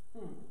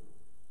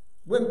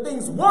 when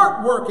things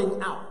weren't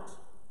working out.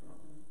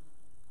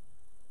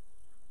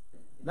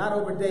 Not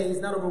over days,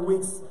 not over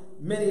weeks,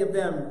 many of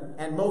them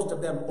and most of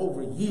them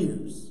over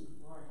years.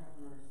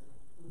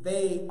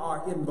 They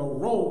are in the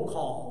roll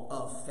call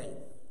of faith.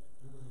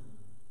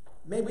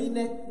 May we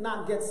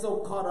not get so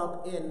caught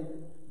up in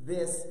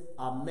this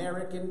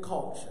American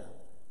culture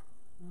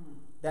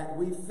that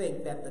we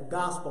think that the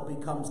gospel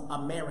becomes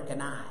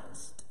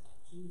Americanized.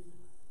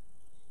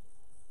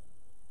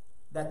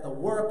 That the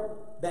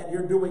work that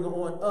you're doing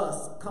on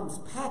us comes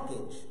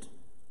packaged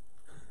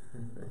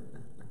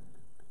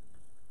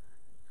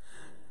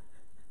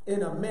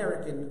in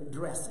American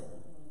dressing.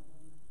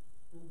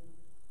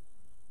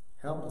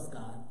 Help us,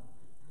 God,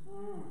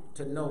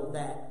 to know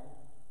that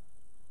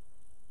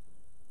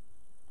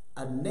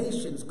a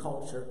nation's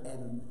culture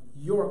and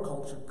your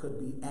culture could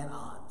be at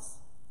odds.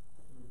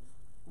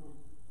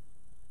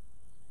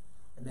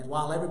 And that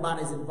while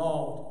everybody's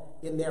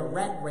involved in their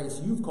rat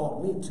race, you've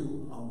called me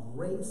to a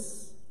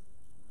race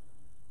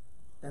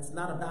that's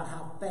not about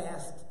how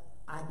fast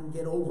I can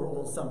get over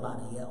on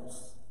somebody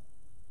else.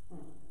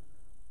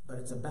 But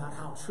it's about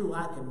how true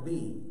I can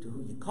be to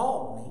who you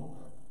called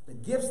me, the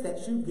gifts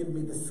that you've given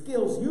me, the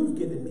skills you've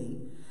given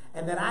me,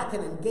 and that I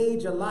can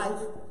engage a life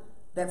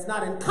that's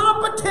not in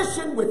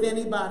competition with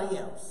anybody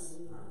else.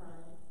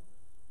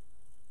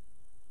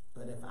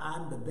 But if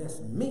I'm the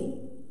best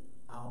me,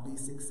 I'll be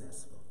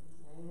successful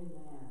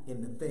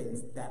in the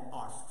things that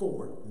are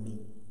for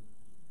me.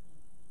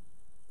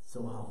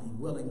 So I'll be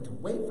willing to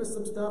wait for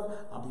some stuff.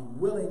 I'll be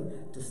willing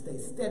to stay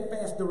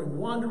steadfast during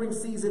wandering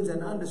seasons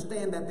and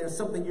understand that there's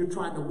something you're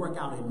trying to work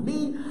out in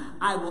me.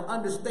 I will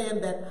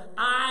understand that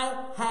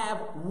I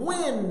have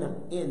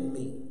win in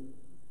me.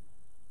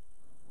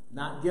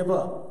 Not give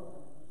up.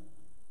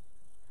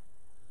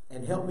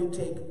 And help me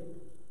take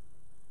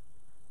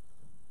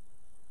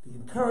the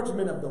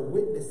encouragement of the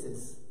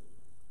witnesses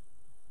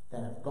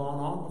that have gone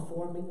on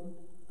before me,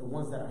 the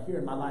ones that are here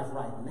in my life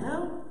right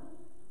now,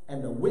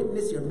 and the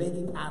witness you're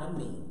making out of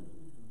me.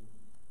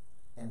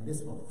 And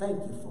this will thank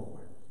you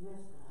for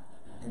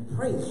and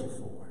praise you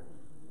for.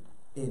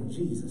 In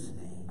Jesus'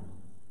 name,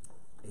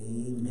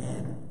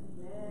 amen.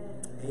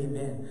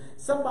 Amen.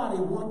 Somebody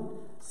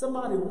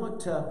want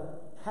to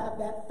have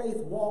that faith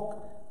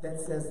walk that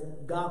says,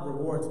 God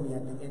rewards me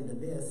at the end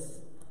of this.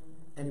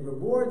 And he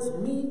rewards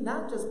me,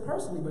 not just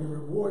personally, but he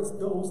rewards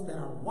those that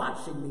are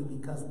watching me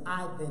because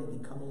I then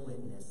become a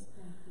witness.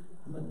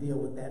 I'm going to deal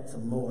with that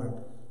some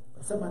more.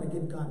 But somebody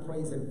give God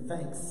praise and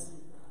thanks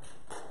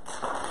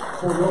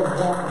for your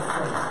walk of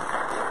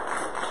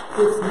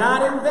faith. It's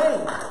not in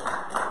vain.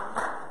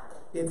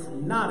 It's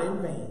not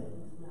in vain.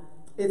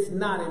 It's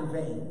not in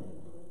vain.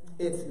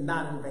 It's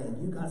not in vain.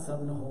 You got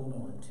something to hold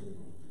on to.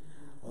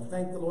 Well,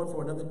 thank the Lord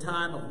for another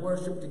time of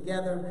worship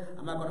together.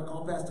 I'm not going to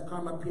call Pastor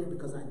Carmen up here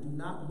because I do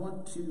not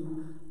want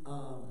to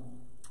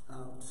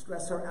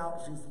stress her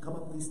out. She's come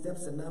up these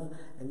steps enough,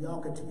 and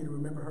y'all continue to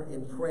remember her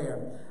in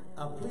prayer.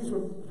 Please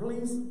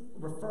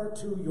refer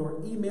to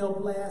your email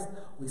blast.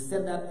 We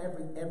send that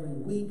every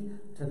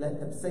week to let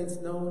the saints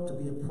know, to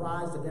be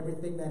apprised of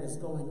everything that is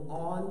going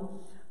on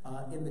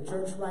in the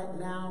church right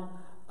now.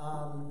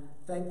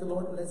 Thank the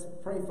Lord. Let's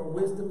pray for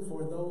wisdom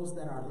for those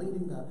that are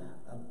leading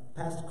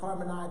Pastor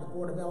Carmen and I, the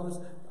Board of Elders,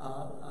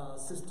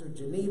 Sister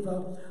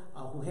Geneva,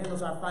 who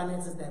handles our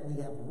finances, that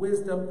we have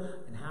wisdom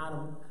and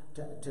how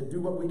to do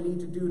what we need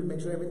to do to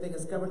make sure everything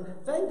is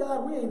covered. Thank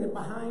God we ain't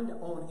behind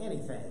on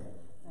anything.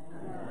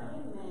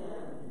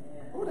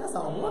 Oh, that's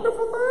a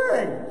wonderful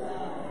thing.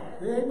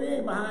 We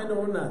ain't behind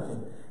on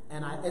nothing.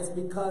 And it's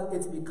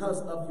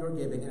because of your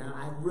giving, and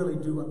I really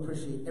do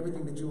appreciate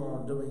everything that you are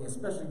all doing,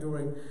 especially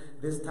during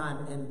this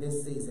time and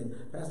this season.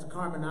 Pastor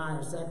Carmen and I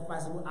are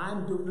sacrificing.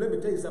 Let me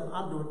tell you something.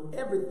 I'm doing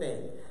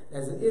everything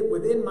that's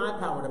within my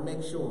power to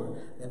make sure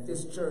that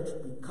this church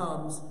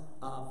becomes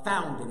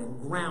founded and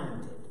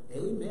grounded.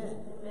 Amen.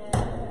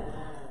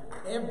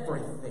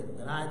 Everything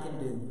that I can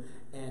do,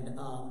 and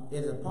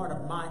it is a part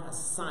of my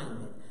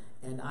assignment.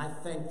 And I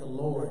thank the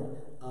Lord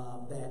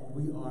that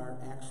we are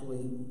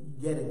actually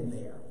getting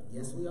there.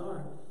 Yes, we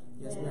are.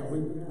 Yes, we are.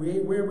 We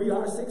ain't where we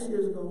are 6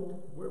 years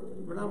ago.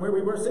 We're not where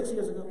we were 6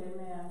 years ago.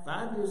 Amen.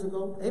 5 years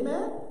ago.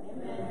 Amen.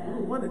 Amen.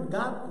 We wanted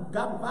God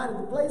provided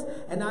the place,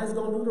 and now He's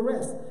going to do the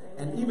rest.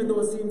 Amen. And even though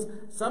it seems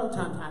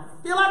sometimes I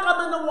feel like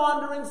I'm in the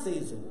wandering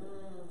season.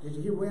 Did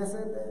you hear where I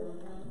said that?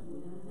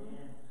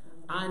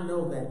 I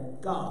know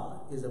that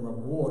God is a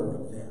rewarder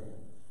of them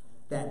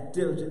that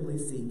diligently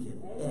seek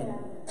Him. Amen.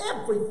 And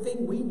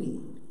everything we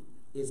need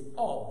is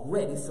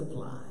already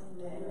supplied.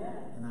 Amen.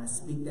 And I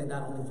speak that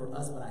not only for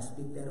us, but I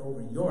speak that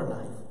over your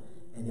life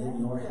and in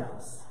your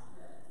house.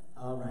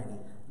 All righty.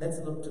 Let's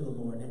look to the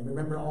Lord. And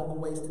remember all the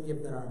ways to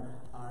give that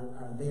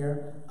are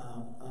there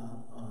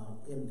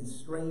in the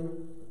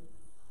stream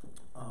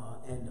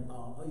and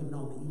even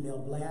on the email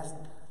blast.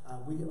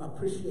 We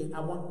appreciate, I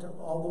want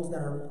all those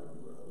that are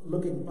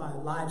looking by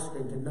live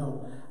stream to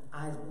know,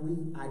 I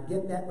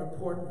get that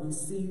report. We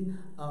see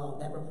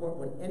that report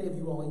when any of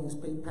you all use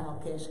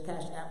PayPal, Cash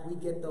App. We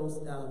get those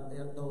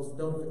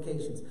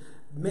notifications.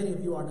 Many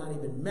of you are not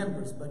even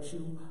members, but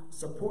you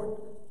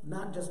support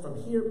not just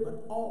from here,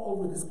 but all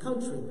over this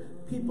country.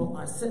 People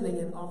are sending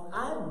it off.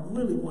 I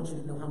really want you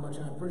to know how much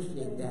I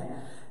appreciate that.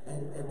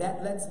 And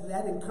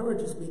that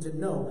encourages me to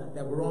know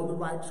that we're on the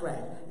right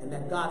track and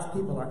that God's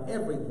people are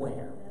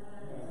everywhere.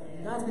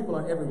 God's people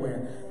are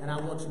everywhere, and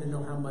I want you to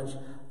know how much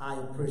I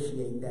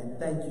appreciate that.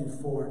 Thank you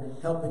for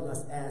helping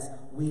us as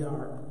we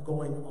are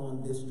going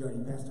on this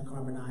journey. Pastor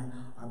Carmen and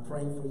I are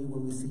praying for you.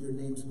 When we see your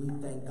names, we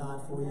thank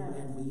God for you,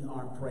 and we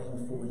are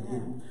praying for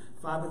you.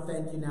 Father,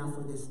 thank you now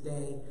for this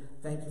day.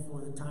 Thank you for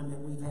the time that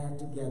we've had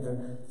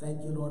together.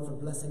 Thank you, Lord, for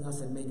blessing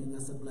us and making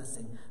us a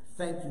blessing.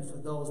 Thank you for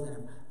those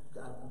that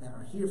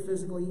are here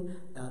physically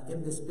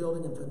in this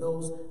building, and for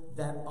those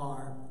that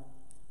are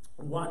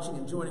watching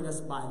and joining us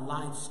by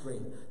live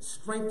stream.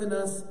 Strengthen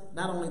us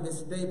not only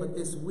this day but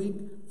this week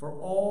for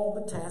all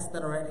the tasks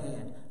that are at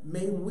hand.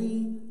 May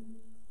we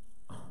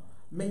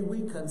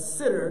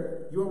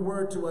consider your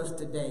word to us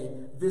today,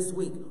 this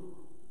week,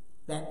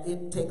 that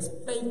it takes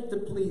faith to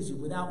please you.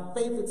 Without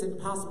faith, it's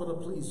impossible to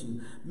please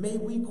you. May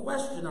we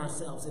question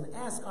ourselves and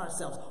ask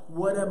ourselves,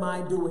 what am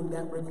I doing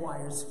that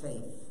requires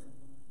faith?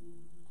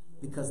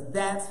 Because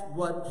that's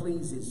what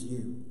pleases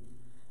you.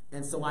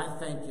 And so I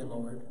thank you,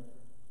 Lord.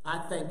 I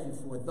thank you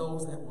for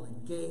those that will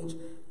engage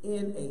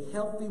in a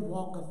healthy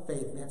walk of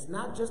faith. That's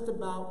not just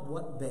about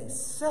what they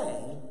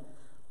say,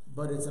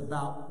 but it's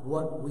about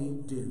what we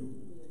do.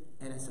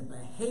 And it's a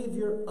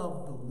behavior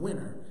of the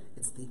winner.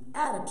 It's the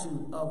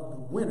attitude of the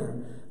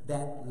winner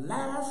that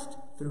lasts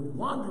through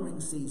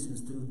wandering seasons,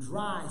 through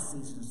dry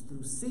seasons,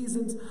 through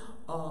seasons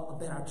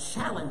that are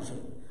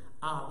challenging.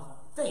 Our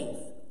faith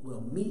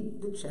will meet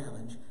the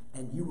challenge,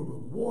 and you will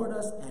reward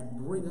us and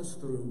bring us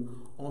through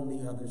on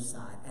the other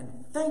side.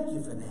 And thank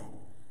you for that.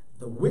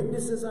 The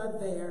witnesses are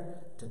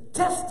there to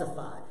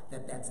testify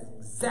that that's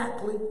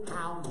exactly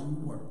how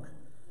you work.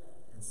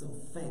 And so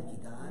thank you,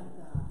 God.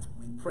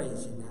 We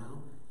praise you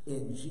now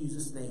in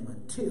Jesus' name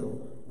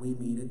until we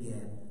meet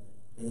again.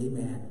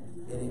 Amen.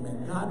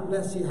 Amen. God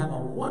bless you. Have a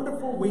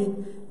wonderful week.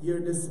 You're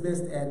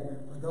dismissed. And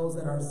for those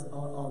that are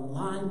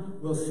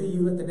online, we'll see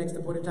you at the next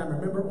appointed time.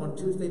 Remember, on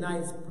Tuesday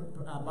nights,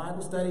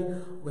 Bible study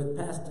with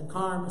Pastor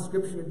Carm,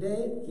 Scripture a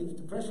Day, keeps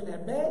depression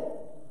at bay.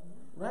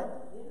 Right?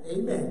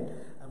 Amen.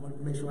 I wanted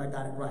to make sure I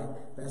got it right.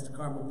 Pastor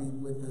Carm will be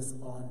with us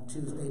on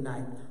Tuesday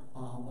night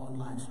on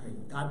live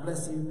stream. God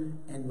bless you,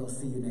 and we'll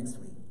see you next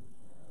week.